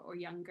school or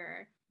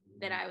younger,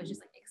 that I was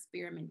just like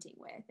experimenting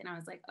with. And I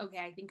was like, okay,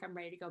 I think I'm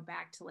ready to go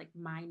back to like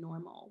my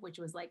normal, which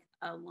was like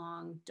a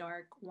long,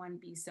 dark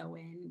 1B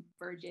sew-in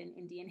virgin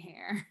Indian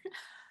hair.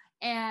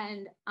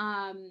 And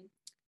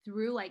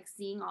through like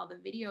seeing all the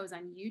videos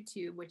on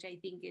YouTube, which I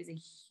think is a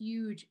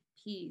huge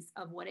piece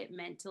of what it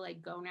meant to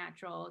like go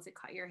natural, to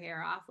cut your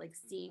hair off, like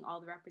seeing all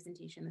the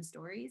representation, the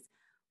stories,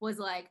 was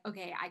like,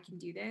 okay, I can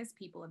do this.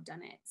 People have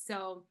done it.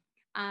 So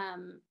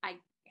I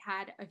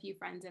had a few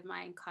friends of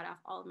mine cut off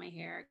all of my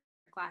hair,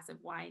 glass of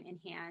wine in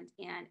hand,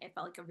 and it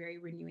felt like a very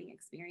renewing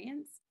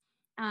experience.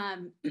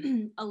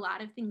 A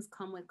lot of things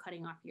come with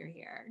cutting off your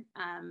hair.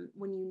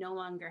 When you no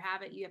longer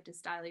have it, you have to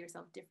style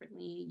yourself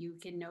differently. You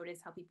can notice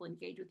how people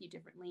engage with you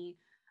differently.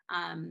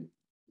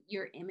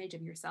 Your image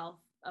of yourself,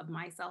 of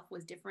myself,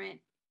 was different.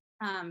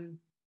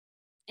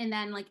 And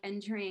then like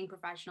entering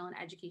professional and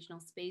educational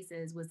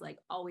spaces was like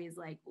always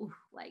like, ooh,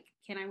 like,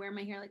 can I wear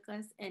my hair like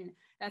this? And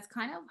that's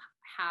kind of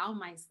how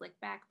my slick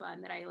back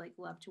bun that I like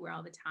love to wear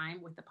all the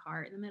time with the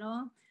part in the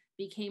middle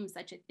became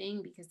such a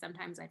thing because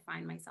sometimes I'd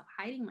find myself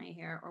hiding my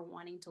hair or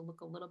wanting to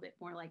look a little bit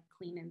more like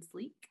clean and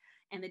sleek.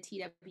 And the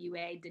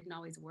TWA didn't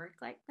always work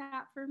like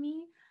that for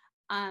me.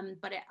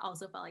 But it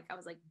also felt like I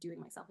was like doing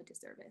myself a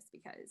disservice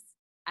because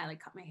I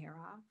like cut my hair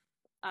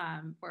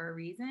off for a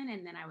reason,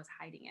 and then I was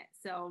hiding it.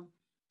 So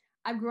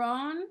I've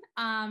grown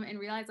and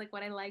realized like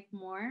what I like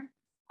more.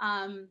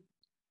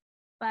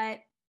 But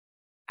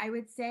I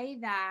would say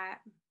that,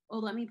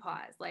 let me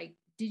pause. Like,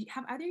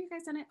 have either of you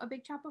guys done a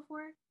big chop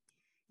before?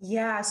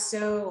 Yeah,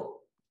 so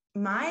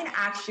mine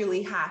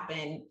actually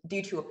happened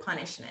due to a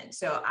punishment.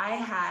 So I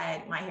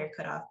had my hair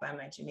cut off by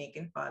my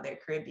Jamaican father.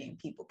 Caribbean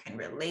people can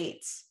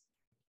relate.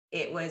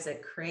 It was a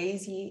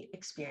crazy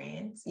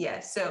experience.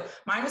 Yes. So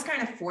mine was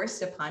kind of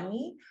forced upon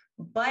me,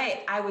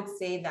 but I would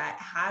say that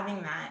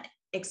having that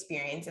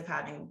experience of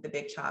having the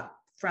big chop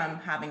from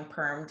having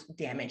permed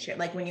damage hair,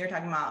 like when you're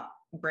talking about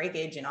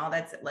breakage and all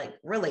that's like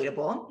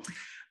relatable,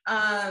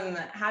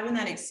 having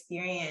that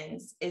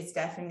experience is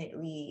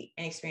definitely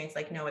an experience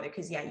like no other.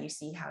 Cause yeah, you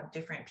see how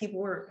different people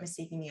were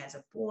mistaking me as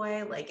a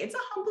boy. Like it's a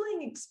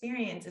humbling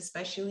experience,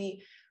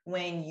 especially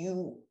when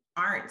you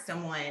aren't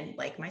someone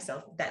like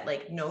myself that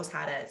like knows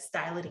how to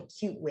style it in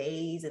cute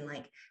ways and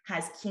like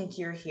has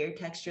kinkier hair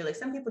texture. Like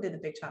some people do the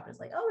big chop and it's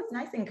like, oh, it's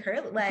nice and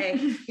curly.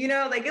 Like, you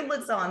know, like it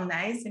looks all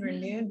nice and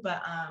renewed.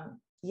 But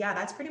yeah,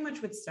 that's pretty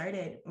much what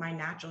started my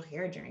natural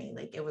hair journey.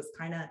 Like it was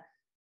kind of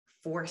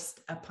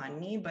forced upon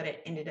me, but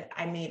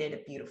I made it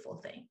a beautiful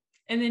thing.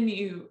 And then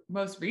you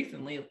most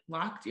recently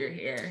locked your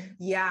hair.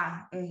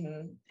 Yeah.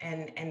 Mm-hmm.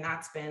 And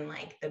that's been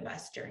like the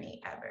best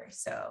journey ever.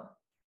 So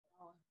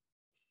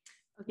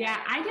okay. Yeah,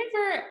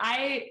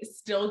 I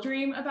still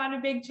dream about a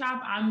big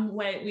chop. I'm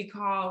what we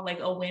call like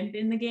a wimp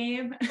in the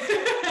game.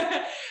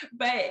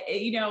 But,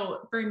 you know,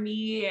 for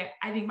me,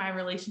 I think my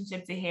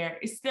relationship to hair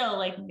is still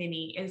like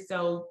Minnie is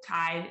so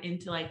tied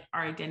into like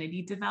our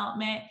identity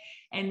development.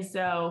 And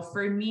so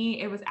for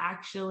me, it was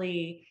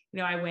actually, you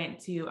know, I went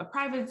to a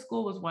private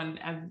school, was one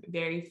of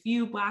very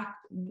few Black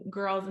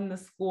girls in the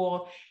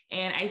school.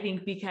 And I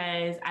think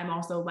because I'm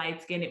also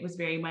light skinned, it was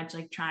very much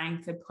like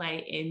trying to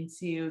play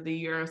into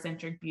the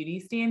Eurocentric beauty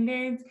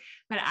standards.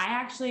 But I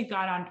actually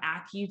got on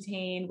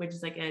Accutane, which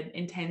is like an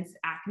intense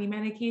acne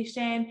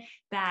medication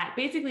that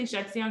basically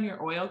shuts down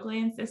your oil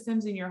gland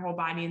systems in your whole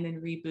body and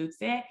then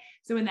reboots it.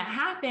 So when that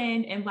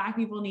happened and Black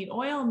people need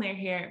oil in their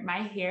hair, my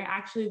hair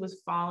actually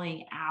was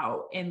falling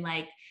out in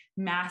like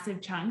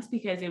massive chunks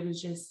because it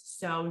was just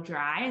so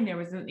dry and there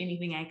wasn't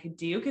anything I could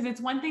do. Because it's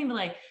one thing to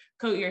like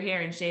coat your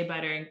hair in shea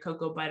butter and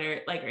cocoa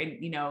butter, like,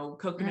 you know,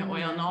 coconut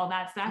oil and all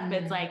that stuff.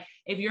 But it's like,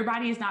 if your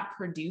body is not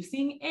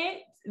producing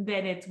it,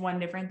 then it's one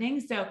different thing.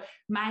 So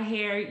my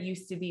hair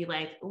used to be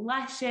like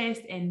luscious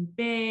and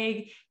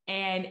big,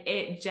 and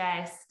it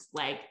just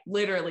like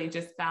literally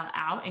just fell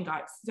out and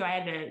so I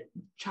had to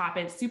chop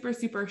it super,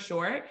 super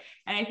short.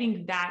 And I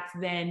think that's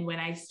then when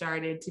I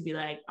started to be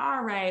like,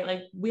 all right,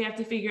 like we have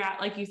to figure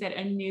out, like you said,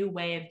 a new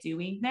way of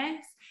doing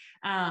this.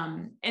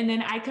 And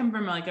then I come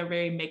from like a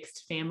very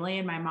mixed family,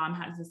 and my mom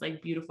has this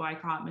like beautiful, I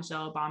call it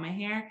Michelle Obama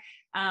hair.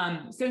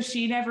 So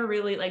she never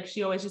really like,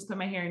 she always just put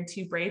my hair in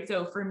 2 braids.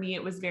 So for me,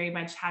 it was very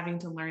much having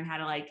to learn how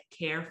to like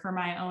care for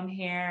my own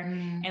hair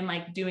and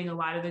like doing a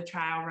lot of the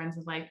trial runs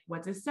of like,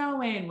 what's a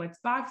sew-in, what's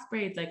box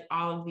braids, like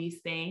all of these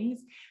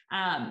things.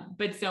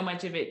 But so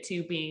much of it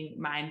too, being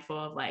mindful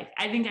of like,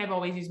 I think I've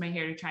always used my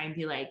hair to try and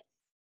be like,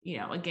 you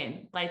know,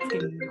 again, light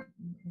skin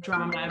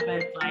drama,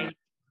 but like,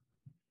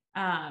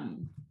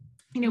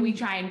 you know, we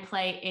try and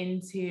play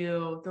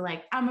into the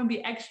like, I'm gonna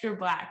be extra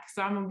Black.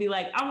 So I'm gonna be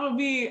like, I'm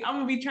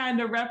gonna be trying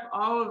to rep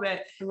all of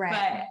it. Right.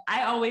 But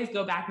I always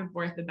go back and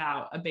forth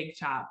about a big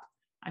chop.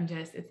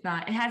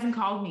 It hasn't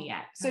called me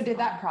yet. So did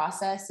that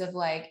process of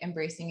like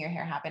embracing your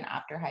hair happen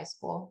after high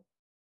school?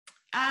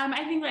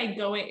 I think like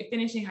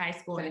finishing high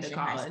school into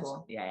college.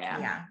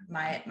 Yeah.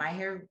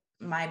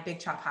 My big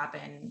chop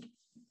happened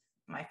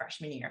my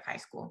freshman year of high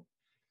school.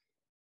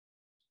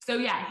 So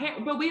yeah,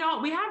 but we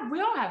all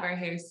have our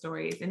hair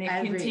stories, and it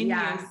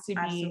continues to be.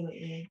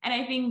 Absolutely. And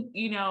I think,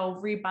 you know,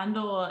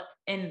 Rebundle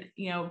and,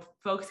 you know,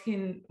 folks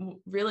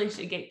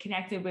should get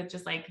connected with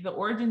just like the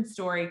origin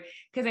story,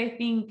 because I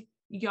think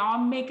y'all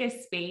make a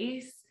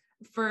space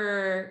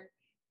for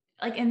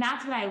like, and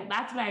that's what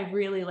I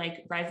really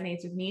like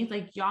resonates with me. It's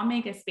like y'all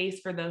make a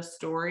space for those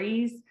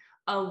stories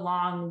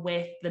along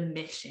with the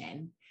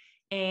mission.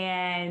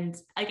 And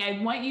like,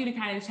 I want you to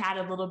kind of chat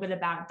a little bit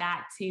about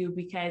that too,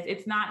 because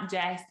it's not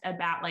just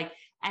about like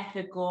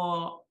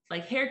ethical,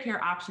 like hair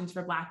care options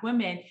for Black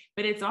women,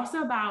 but it's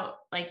also about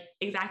like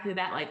exactly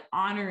that, like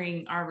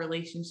honoring our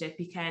relationship,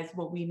 because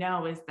what we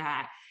know is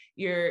that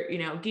you're, you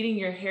know, getting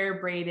your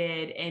hair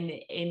braided and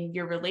in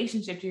your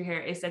relationship to your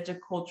hair is such a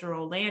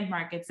cultural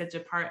landmark. It's such a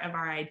part of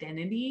our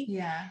identity.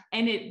 Yeah.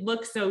 And it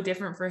looks so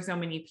different for so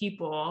many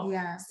people.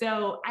 Yeah.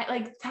 So I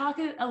like talk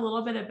a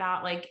little bit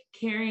about like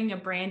carrying a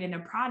brand and a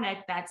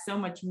product that's so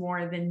much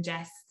more than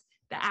just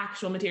the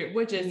actual material,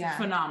 which is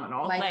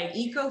phenomenal. Like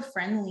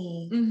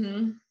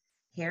eco-friendly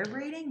hair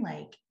braiding,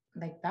 like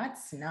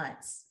that's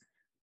nuts.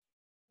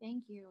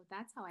 Thank you.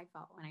 That's how I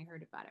felt when I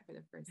heard about it for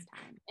the first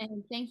time.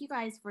 And thank you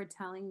guys for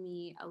telling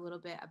me a little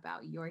bit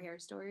about your hair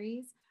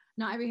stories.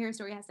 Not every hair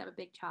story has to have a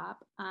big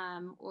chop,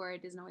 or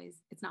it's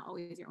not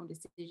always your own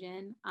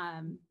decision.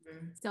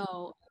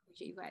 So I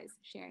appreciate you guys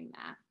sharing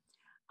that.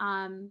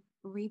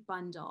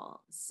 Rebundle.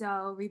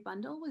 So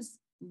Rebundle was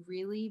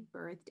really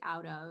birthed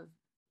out of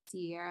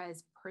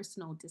Sierra's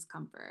personal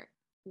discomfort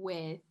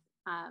with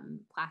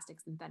plastic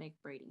synthetic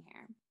braiding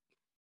hair.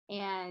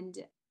 And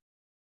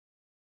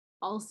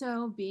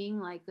also being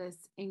like this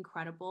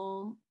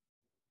incredible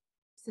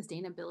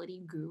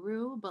sustainability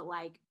guru, but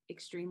like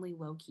extremely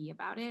low key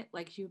about it.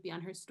 Like she would be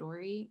on her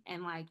story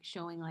and like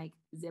showing like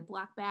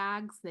Ziploc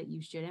bags that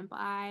you shouldn't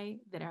buy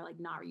that are like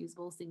not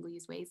reusable, single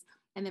use waste.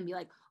 And then be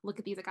like, look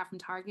at these I got from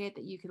Target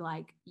that you could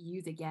like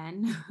use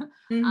again.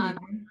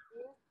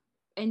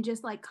 And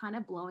just like kind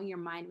of blowing your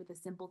mind with the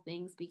simple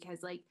things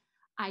because like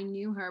I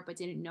knew her but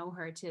didn't know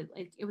her to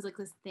like it was like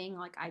this thing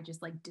like I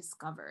just like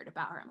discovered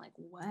about her. I'm like,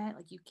 what?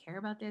 Like you care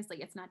about this? Like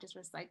it's not just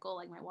recycle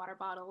like my water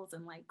bottles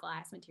and like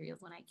glass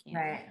materials when I can.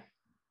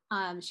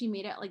 Right. She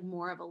made it like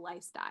more of a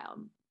lifestyle.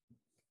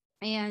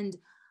 And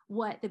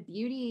what the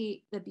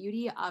beauty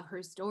of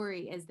her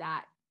story is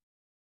that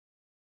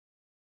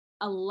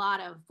a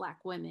lot of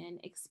Black women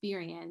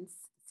experience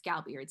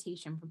scalp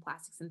irritation from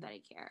plastic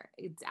synthetic hair.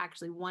 It's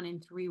actually 1 in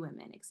 3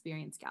 women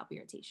experience scalp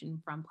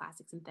irritation from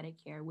plastic synthetic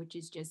hair, which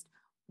is just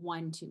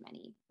one too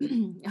many.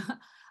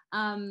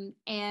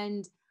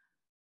 And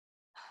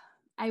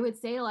I would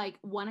say like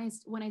when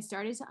I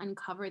started to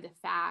uncover the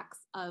facts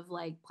of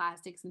like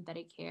plastic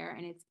synthetic hair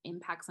and its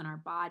impacts on our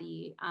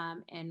body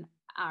and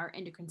our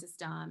endocrine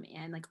system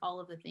and like all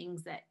of the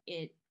things that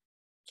it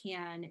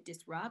can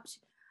disrupt,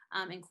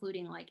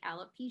 including like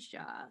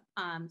alopecia,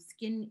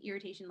 skin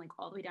irritation, like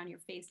all the way down your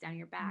face, down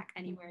your back,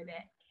 anywhere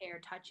that hair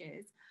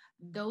touches.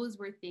 Those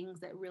were things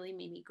that really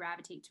made me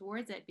gravitate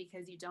towards it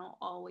because you don't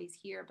always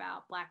hear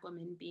about Black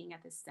women being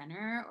at the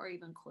center or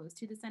even close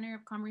to the center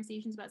of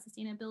conversations about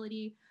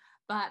sustainability.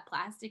 But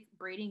plastic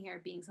braiding hair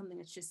being something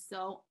that's just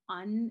so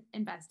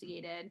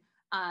uninvestigated,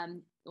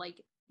 like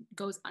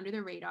goes under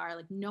the radar,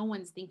 like no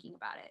one's thinking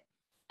about it.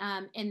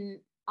 And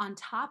on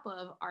top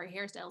of our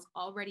hairstyles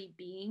already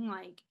being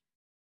like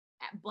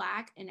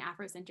Black and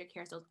Afrocentric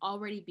hairstyles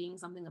already being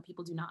something that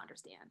people do not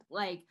understand.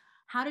 Like,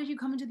 how did you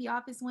come into the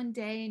office one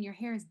day and your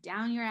hair is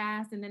down your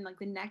ass, and then like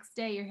the next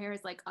day your hair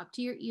is like up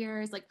to your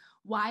ears? Like,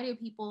 why do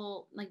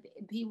people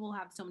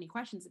have so many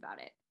questions about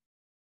it,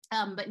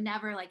 but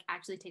never like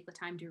actually take the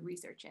time to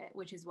research it?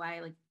 Which is why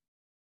like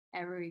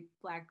every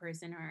Black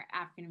person or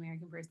African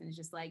American person is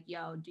just like,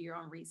 yo, do your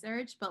own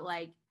research. But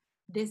like,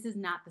 this is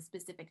not the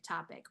specific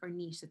topic or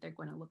niche that they're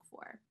going to look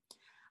for.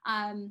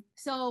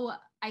 So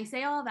I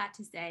say all that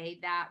to say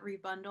that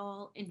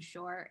Rebundle, in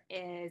short,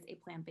 is a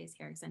plant-based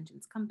hair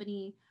extensions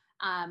company.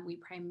 We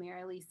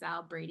primarily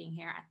sell braiding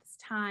hair at this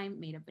time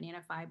made of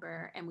banana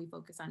fiber, and we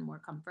focus on more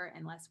comfort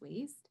and less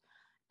waste.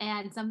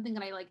 And something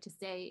that I like to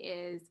say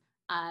is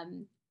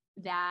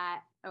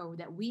that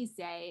we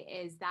say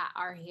is that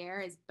our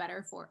hair is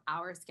better for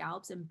our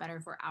scalps and better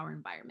for our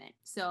environment.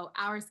 So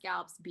our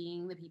scalps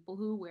being the people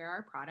who wear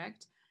our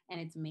product,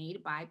 and it's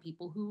made by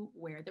people who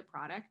wear the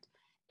product.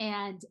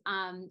 And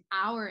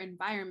our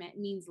environment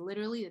means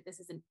literally that this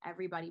is an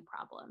everybody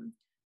problem.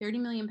 30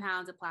 million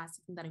pounds of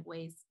plastic synthetic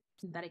waste,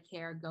 synthetic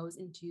hair goes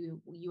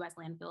into US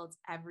landfills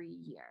every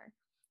year.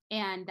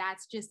 And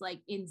that's just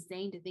like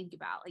insane to think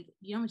about. Like,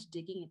 you know how much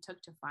digging it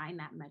took to find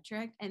that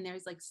metric? And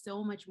there's like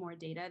so much more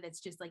data that's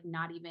just like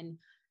not even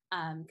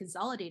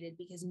consolidated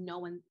because no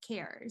one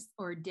cares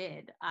or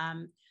did.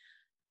 And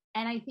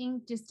I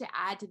think just to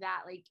add to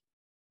that, like,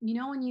 you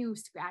know, when you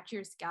scratch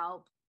your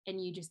scalp and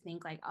you just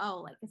think like,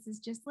 oh, like this is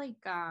just like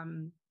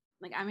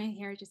my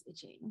hair is just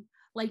itching.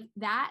 Like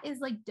that is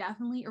like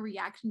definitely a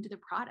reaction to the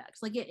product.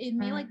 Like it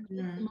may like be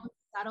the most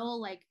subtle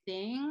like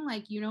thing.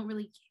 Like you don't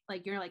really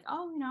like, you're like,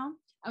 oh, you know,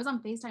 I was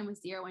on FaceTime with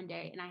Sierra one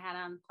day and I had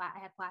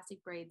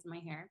plastic braids in my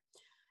hair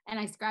and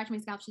I scratched my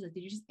scalp. She's like,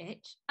 did you just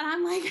itch? And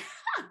I'm like,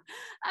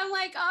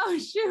 oh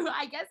shoot,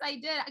 I guess I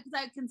did. Because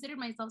I considered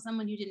myself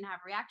someone who didn't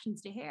have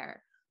reactions to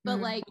hair. But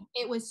like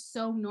it was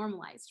so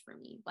normalized for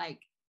me.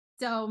 Like,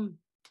 so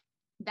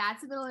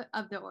that's a bit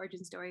of the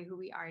origin story, who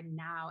we are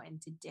now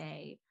and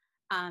today.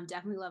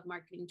 Definitely love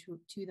marketing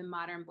to the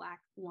modern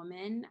Black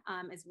woman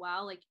as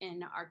well. Like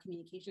in our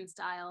communication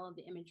style,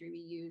 the imagery we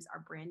use, our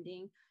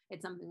branding,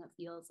 it's something that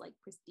feels like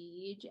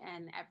prestige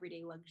and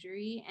everyday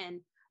luxury and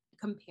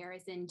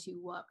comparison to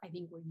what I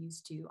think we're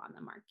used to on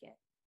the market.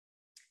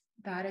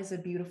 That is a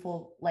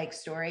beautiful like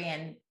story.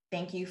 And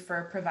thank you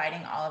for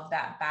providing all of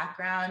that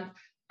background.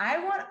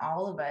 I want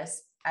all of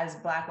us as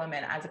Black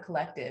women, as a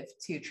collective,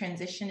 to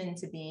transition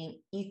into being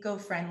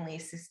eco-friendly,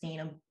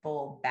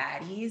 sustainable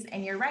baddies.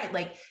 And you're right,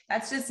 like,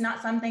 that's just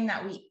not something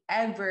that we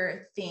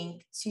ever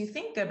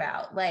think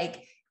about.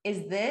 Like,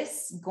 is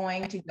this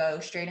going to go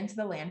straight into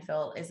the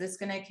landfill? Is this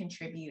going to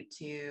contribute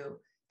to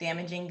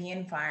damaging the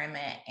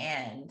environment?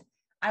 And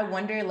I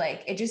wonder,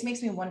 like, it just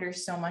makes me wonder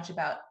so much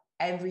about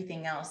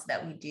everything else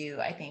that we do,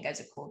 I think, as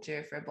a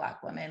culture for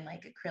Black women,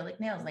 like acrylic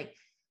nails. Like,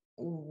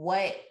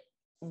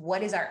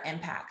 what is our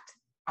impact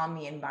on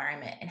the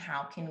environment, and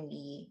how can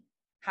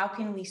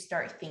we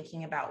start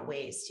thinking about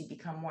ways to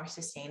become more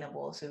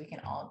sustainable so we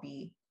can all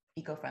be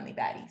eco-friendly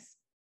baddies?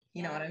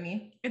 You know what I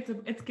mean?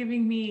 It's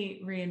giving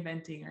me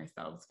reinventing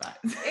ourselves, but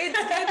it's giving,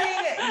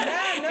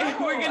 yeah, no. If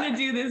we're gonna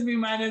do this, we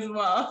might as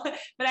well.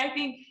 But I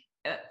think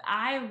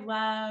I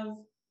love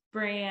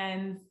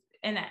brands,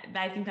 and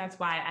I think that's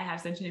why I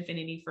have such an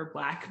affinity for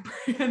Black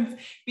brands,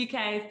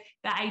 because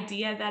the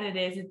idea that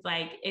it's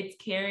like it's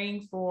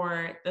caring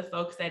for the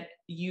folks that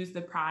use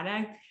the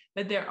product,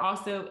 but there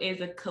also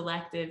is a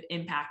collective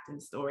impact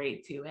and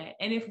story to it.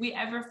 And if we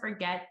ever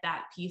forget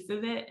that piece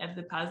of it, of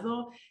the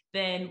puzzle,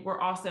 then we're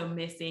also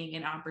missing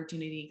an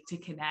opportunity to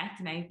connect.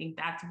 And I think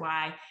that's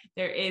why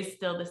there is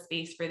still the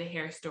space for the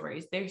hair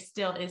stories. There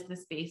still is the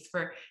space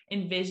for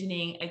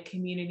envisioning a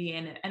community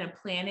and a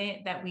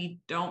planet that we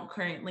don't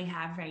currently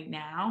have right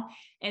now.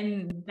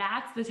 And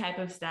that's the type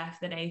of stuff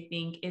that I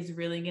think is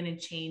really going to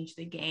change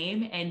the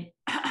game, and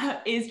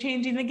is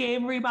changing the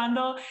game,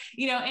 Rebundle,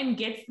 and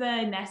gets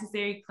the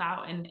necessary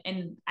clout.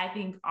 And I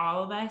think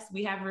all of us,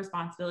 we have a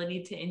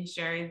responsibility to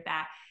ensure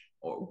that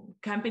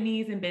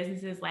companies and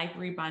businesses like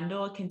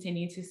Rebundle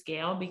continue to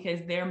scale, because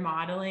they're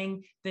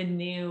modeling the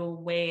new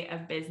way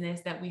of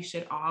business that we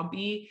should all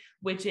be,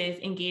 which is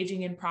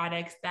engaging in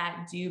products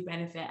that do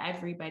benefit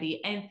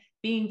everybody, and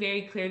being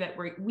very clear that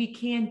we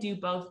can do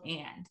both,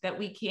 and that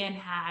we can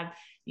have,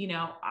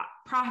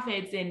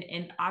 profits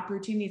and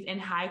opportunities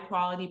and high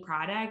quality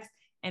products,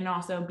 and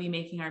also be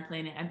making our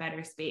planet a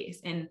better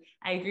space. And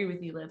I agree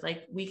with you, Liv,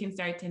 like we can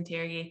start to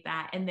interrogate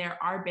that. And there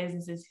are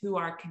businesses who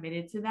are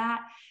committed to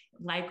that,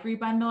 like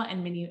Rebundle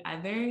and many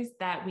others,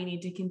 that we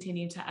need to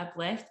continue to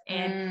uplift.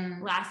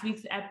 And last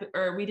week's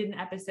we did an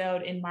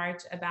episode in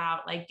March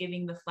about like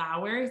giving the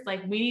flowers.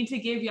 Like we need to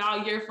give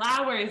y'all your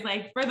flowers,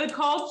 like for the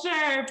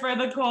culture, for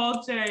the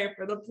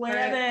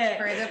planet.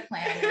 For the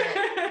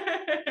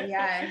planet.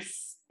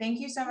 Yes. Thank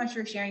you so much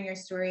for sharing your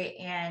story.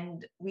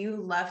 And we would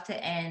love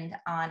to end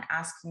on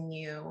asking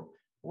you,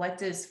 what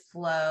does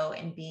flow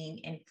and being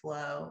in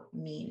flow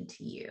mean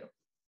to you?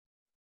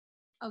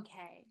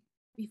 Okay.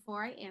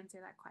 Before I answer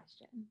that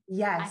question,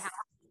 yes,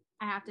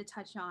 I have to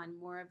touch on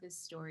more of this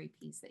story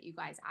piece that you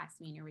guys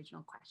asked me in your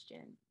original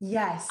question.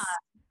 Yes.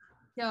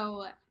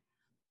 So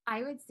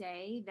I would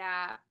say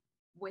that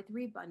with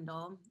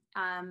Rebundle,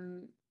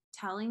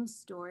 telling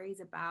stories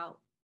about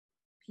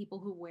people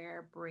who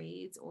wear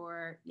braids,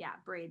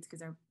 braids,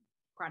 because our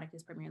product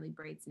is primarily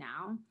braids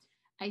now.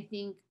 I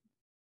think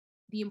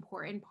the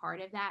important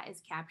part of that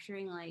is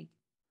capturing like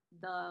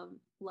the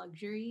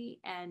luxury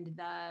and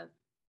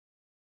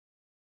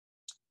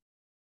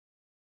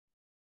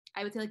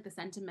I would say like the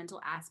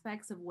sentimental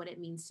aspects of what it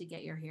means to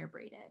get your hair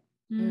braided.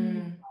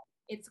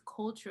 It's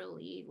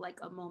culturally like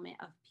a moment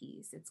of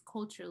peace. It's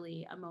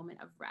culturally a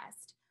moment of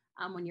rest.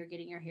 When you're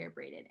getting your hair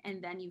braided,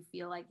 and then you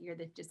feel like you're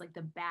just like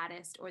the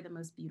baddest or the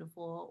most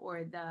beautiful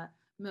or the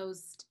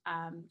most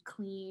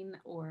clean,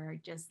 or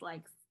just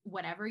like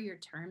whatever your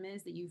term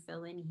is that you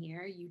fill in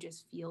here, you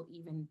just feel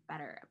even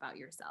better about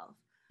yourself.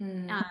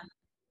 And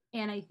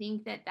I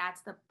think that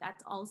that's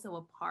also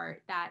a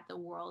part that the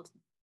world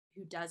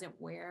who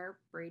doesn't wear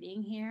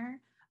braiding hair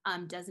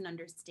doesn't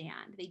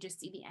understand. They just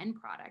see the end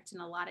product,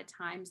 and a lot of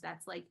times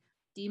that's like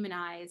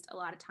demonized. A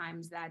lot of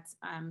times that's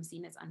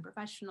seen as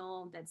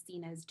unprofessional, that's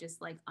seen as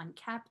just like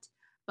unkept,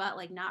 but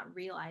like not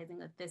realizing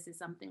that this is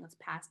something that's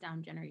passed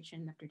down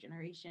generation after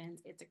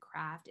generations. It's a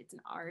craft, it's an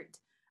art.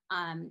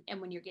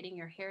 And when you're getting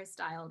your hair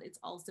styled, it's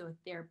also a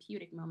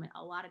therapeutic moment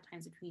a lot of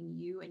times between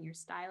you and your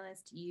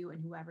stylist, you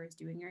and whoever is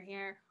doing your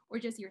hair, or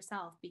just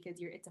yourself, because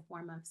it's a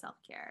form of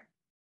self-care.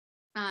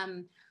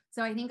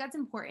 So I think that's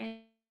important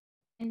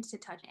to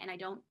touch. And I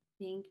don't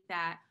think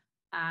that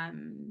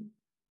I've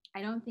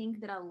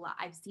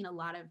seen a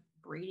lot of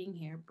braiding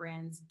hair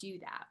brands do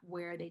that,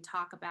 where they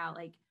talk about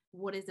like,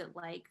 what is it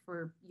like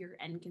for your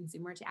end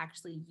consumer to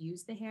actually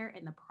use the hair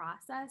in the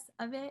process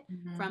of it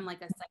from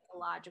like a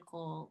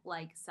psychological,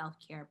 like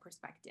self-care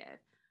perspective.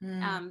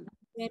 I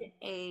did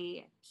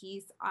a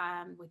piece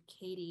with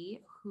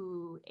Katie,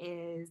 who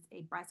is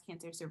a breast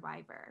cancer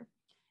survivor.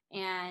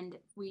 And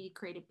we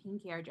created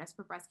pink hair just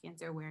for breast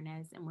cancer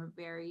awareness. And we're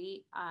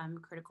very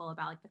critical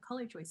about like the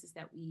color choices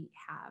that we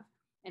have.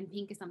 And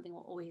pink is something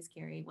we'll always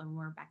carry when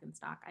we're back in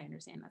stock. I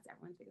understand that's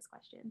everyone's biggest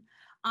question.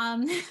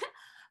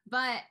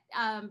 But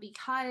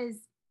because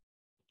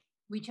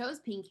we chose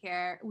pink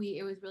hair,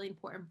 it was really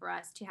important for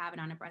us to have it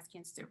on a breast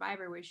cancer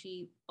survivor, where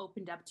she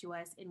opened up to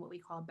us in what we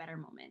call better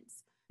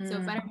moments. So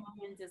better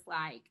moments is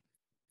like,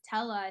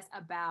 tell us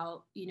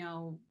about,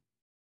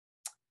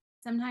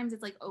 sometimes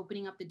it's like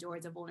opening up the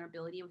doors of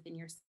vulnerability within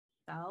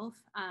yourself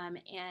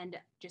and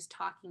just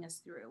talking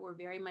us through. We're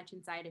very much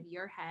inside of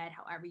your head,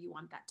 however you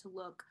want that to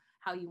look,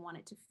 how you want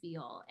it to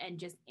feel, and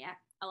just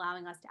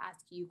allowing us to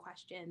ask you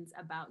questions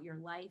about your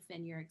life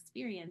and your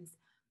experience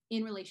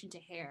in relation to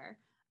hair.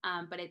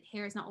 But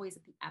hair is not always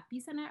at the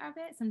epicenter of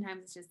it.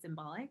 Sometimes it's just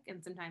symbolic,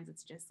 and sometimes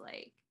it's just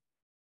like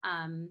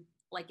an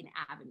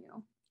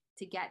avenue.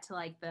 to get to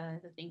like the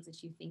things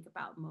that you think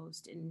about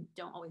most and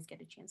don't always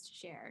get a chance to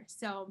share.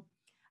 So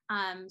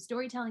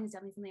storytelling is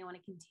definitely something I want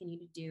to continue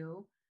to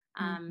do.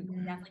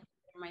 Definitely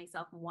for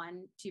myself,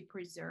 one, to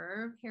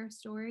preserve hair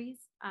stories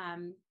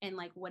and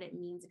like what it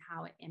means and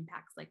how it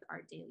impacts like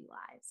our daily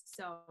lives.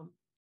 So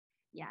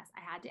yes,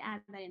 I had to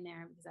add that in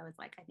there because I was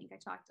like, I think I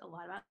talked a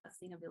lot about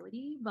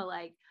sustainability, but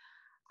like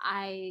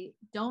I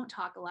don't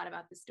talk a lot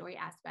about the story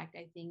aspect,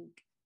 I think,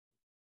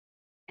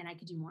 and I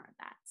could do more of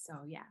that.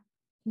 So yeah.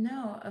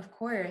 No, of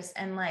course.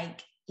 And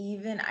like,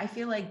 even I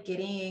feel like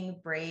getting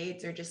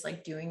braids or just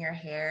like doing your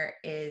hair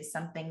is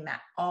something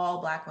that all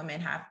Black women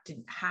have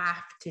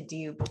to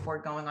do before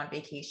going on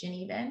vacation.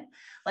 Even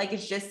like,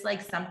 it's just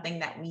like something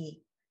that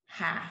we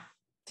have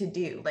to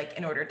do, like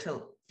in order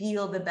to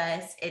feel the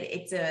best.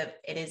 It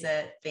is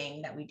a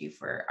thing that we do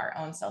for our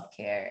own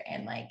self-care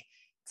and like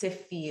to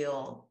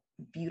feel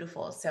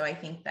beautiful. So I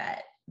think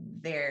that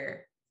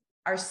there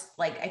are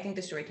like, I think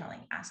the storytelling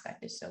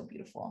aspect is so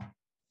beautiful.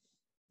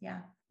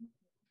 Yeah.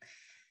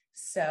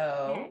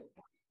 So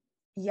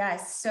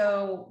yes.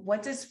 So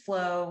what does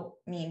flow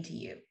mean to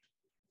you?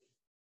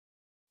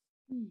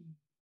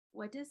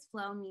 What does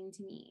flow mean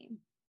to me?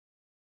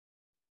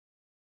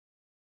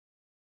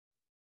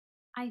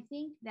 I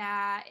think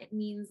that it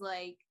means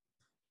like,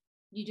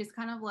 you just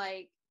kind of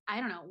like, I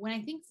don't know. When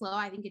I think flow,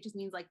 I think it just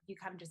means like you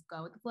kind of just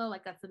go with the flow.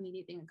 Like that's the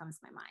immediate thing that comes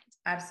to my mind.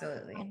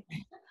 Absolutely.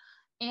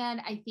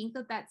 And I think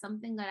that that's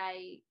something that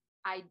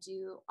I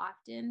do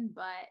often,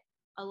 but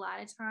a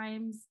lot of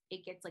times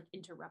it gets like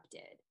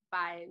interrupted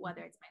by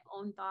whether it's my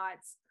own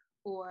thoughts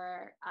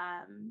or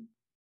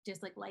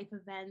just like life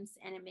events,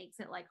 and it makes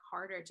it like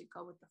harder to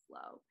go with the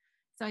flow.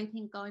 So I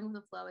think going with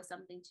the flow is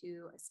something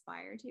to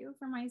aspire to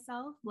for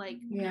myself. Like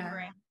whenever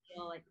I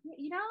feel like,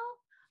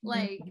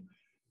 like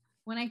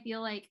when I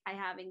feel like I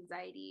have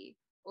anxiety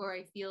or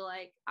I feel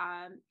like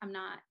I'm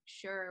not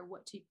sure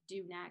what to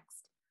do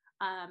next,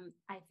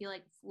 I feel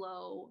like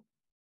flow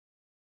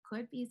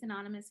could be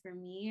synonymous for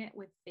me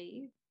with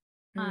faith.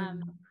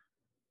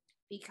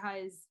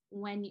 Because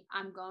when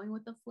I'm going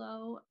with the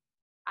flow,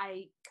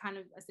 I kind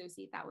of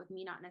associate that with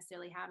me not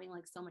necessarily having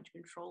like so much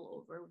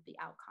control over the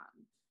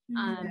outcome.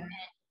 And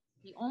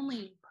the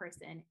only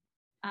person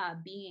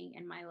being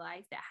in my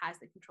life that has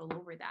the control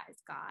over that is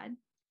God.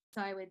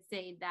 So I would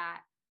say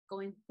that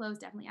going with flow is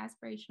definitely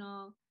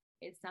aspirational.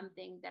 It's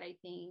something that I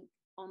think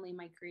only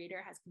my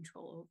creator has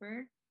control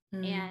over.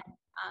 And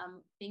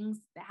things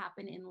that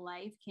happen in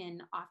life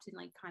can often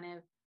like kind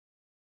of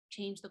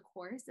change the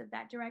course of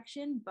that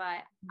direction,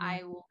 but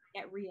I will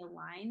get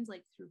realigned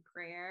like through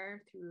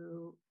prayer,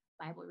 through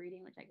Bible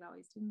reading, which I could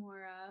always do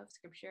more of,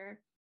 scripture,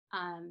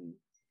 and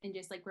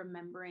just like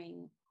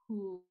remembering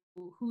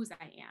whose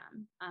I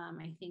am.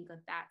 I think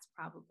that that's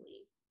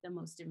probably the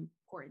most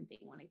important thing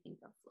when I think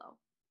of flow.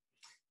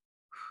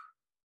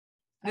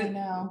 I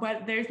know,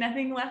 but there's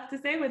nothing left to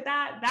say with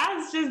that.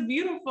 That's just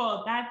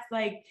beautiful. That's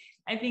like,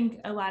 I think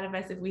a lot of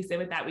us, if we sit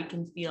with that, we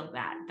can feel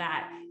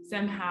that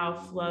somehow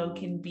flow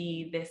can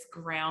be this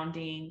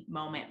grounding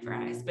moment for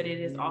us, but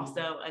it is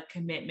also a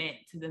commitment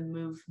to the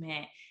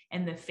movement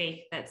and the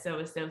faith that's so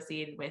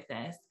associated with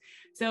this.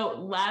 So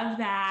love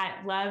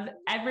that, love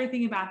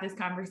everything about this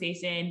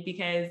conversation,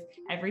 because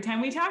every time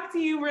we talk to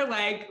you, we're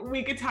like,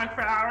 we could talk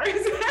for hours.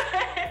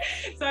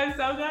 So I'm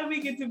so glad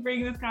we get to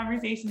bring this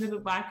conversation to the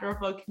Black Girl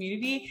Flow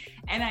community.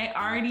 And I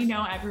already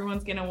know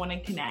everyone's going to want to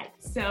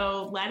connect.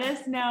 So let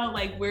us know,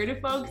 like, where do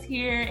folks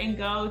hear and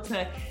go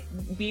to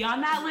be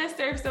on that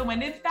listserv? So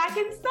when it's back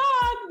in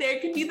stock, there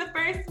can be the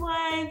first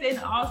ones, and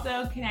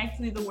also connect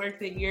to the work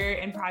that you're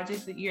and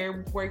projects that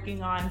you're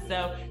working on.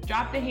 So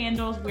drop the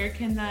handles. Where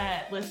can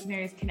the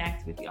listeners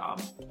connect with y'all?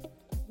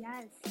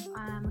 Yes.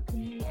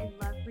 Community, I'd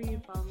love for you to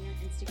follow me on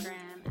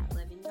Instagram at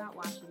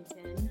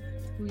living.washington.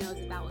 Who knows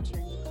if that will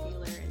turn into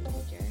Taylor in the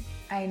future.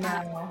 I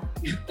know.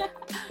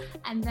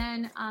 And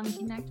then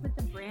connect with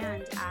the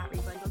brand at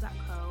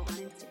rebundle.co on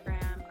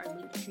Instagram. Our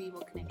link tree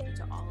will connect you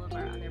to all of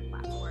our other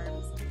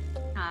platforms.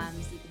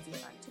 So you can see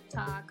us on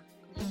TikTok.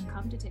 You should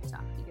come to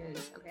TikTok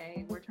because,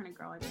 okay, we're trying to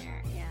grow in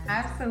there. And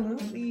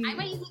Absolutely. I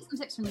might use some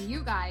tips from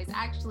you guys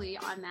actually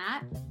on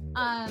that.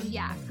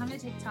 Yeah, come to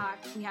TikTok.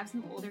 We have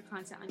some older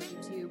content on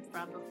YouTube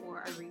from before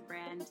our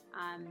rebrand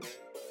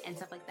and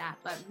stuff like that.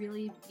 But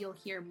really, you'll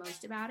hear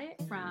most about it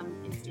from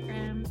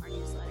Instagram, our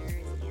newsletters,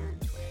 and Twitter.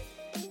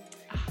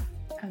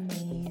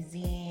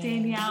 Amazing.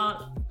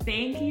 Danielle,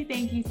 thank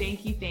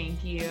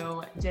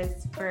you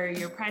just for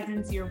your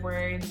presence, your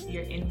words,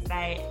 your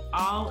insight,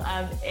 all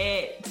of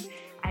it.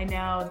 I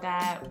know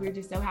that we're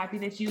just so happy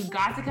that you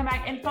got to come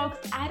back. And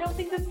folks, I don't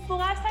think this is the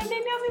last time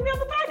Danielle's gonna be on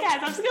the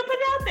podcast. I'm just gonna put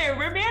it out there.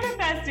 We're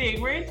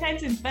manifesting, we're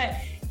intentions, but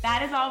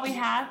that is all we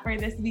have for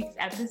this week's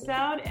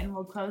episode. And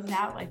we'll close it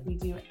out like we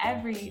do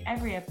every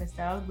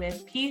episode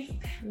with peace,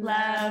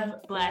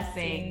 love,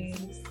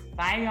 blessings.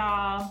 Bye,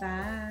 y'all.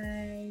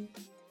 Bye.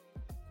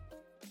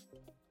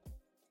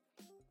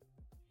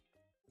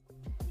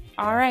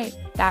 All right,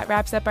 that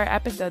wraps up our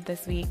episode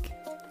this week.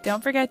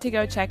 Don't forget to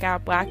go check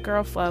out Black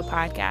Girl Flow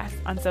podcast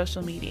on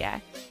social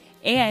media,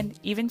 and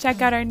even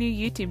check out our new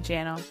YouTube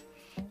channel.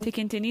 to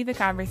continue the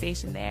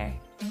conversation there.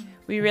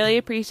 We really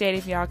appreciate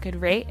if y'all could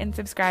rate and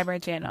subscribe our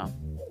channel.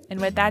 And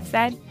with that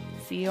said,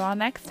 see you all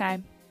next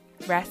time.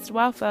 Rest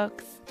well,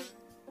 folks.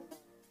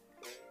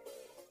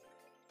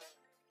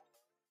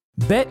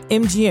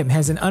 BetMGM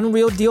has an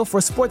unreal deal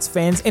for sports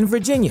fans in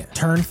Virginia.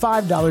 Turn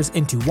 $5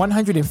 into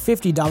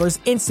 $150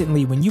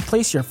 instantly when you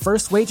place your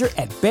first wager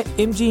at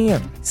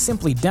BetMGM.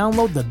 Simply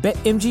download the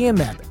BetMGM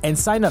app and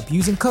sign up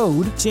using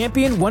code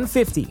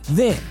Champion150.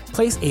 Then,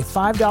 place a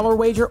 $5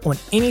 wager on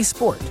any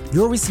sport.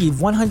 You'll receive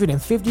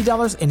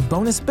 $150 in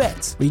bonus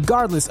bets,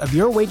 regardless of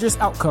your wager's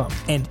outcome.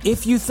 And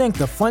if you think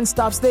the fun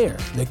stops there,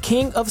 the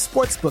King of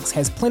Sportsbooks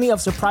has plenty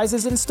of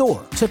surprises in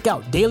store. Check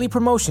out daily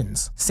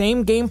promotions,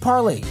 same-game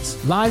parlays,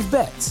 live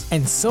bets,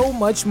 and so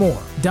much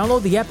more.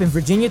 Download the app in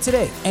Virginia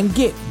today and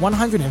get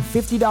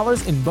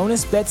 $150 in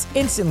bonus bets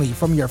instantly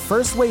from your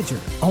first wager.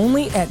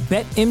 Only at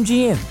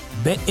BetMGM.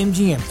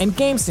 BetMGM and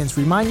GameSense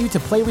remind you to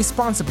play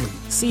responsibly.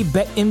 See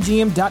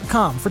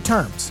BetMGM.com for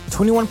terms.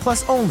 21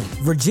 plus only.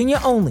 Virginia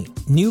only.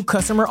 New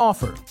customer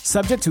offer.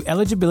 Subject to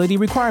eligibility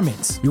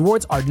requirements.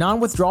 Rewards are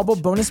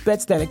non-withdrawable bonus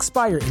bets that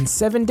expire in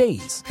 7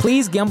 days.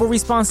 Please gamble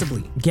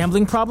responsibly.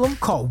 Gambling problem?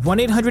 Call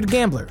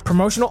 1-800-GAMBLER.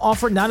 Promotional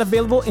offer not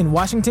available in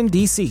Washington,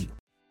 D.C.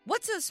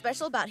 What's so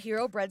special about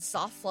Hero Bread's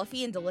soft,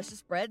 fluffy, and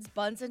delicious breads,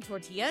 buns, and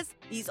tortillas?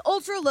 These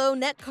ultra-low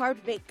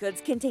net-carb baked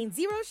goods contain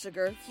zero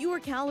sugar, fewer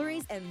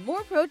calories, and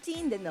more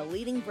protein than the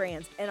leading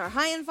brands, and are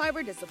high in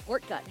fiber to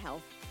support gut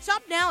health.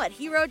 Shop now at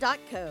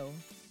Hero.co.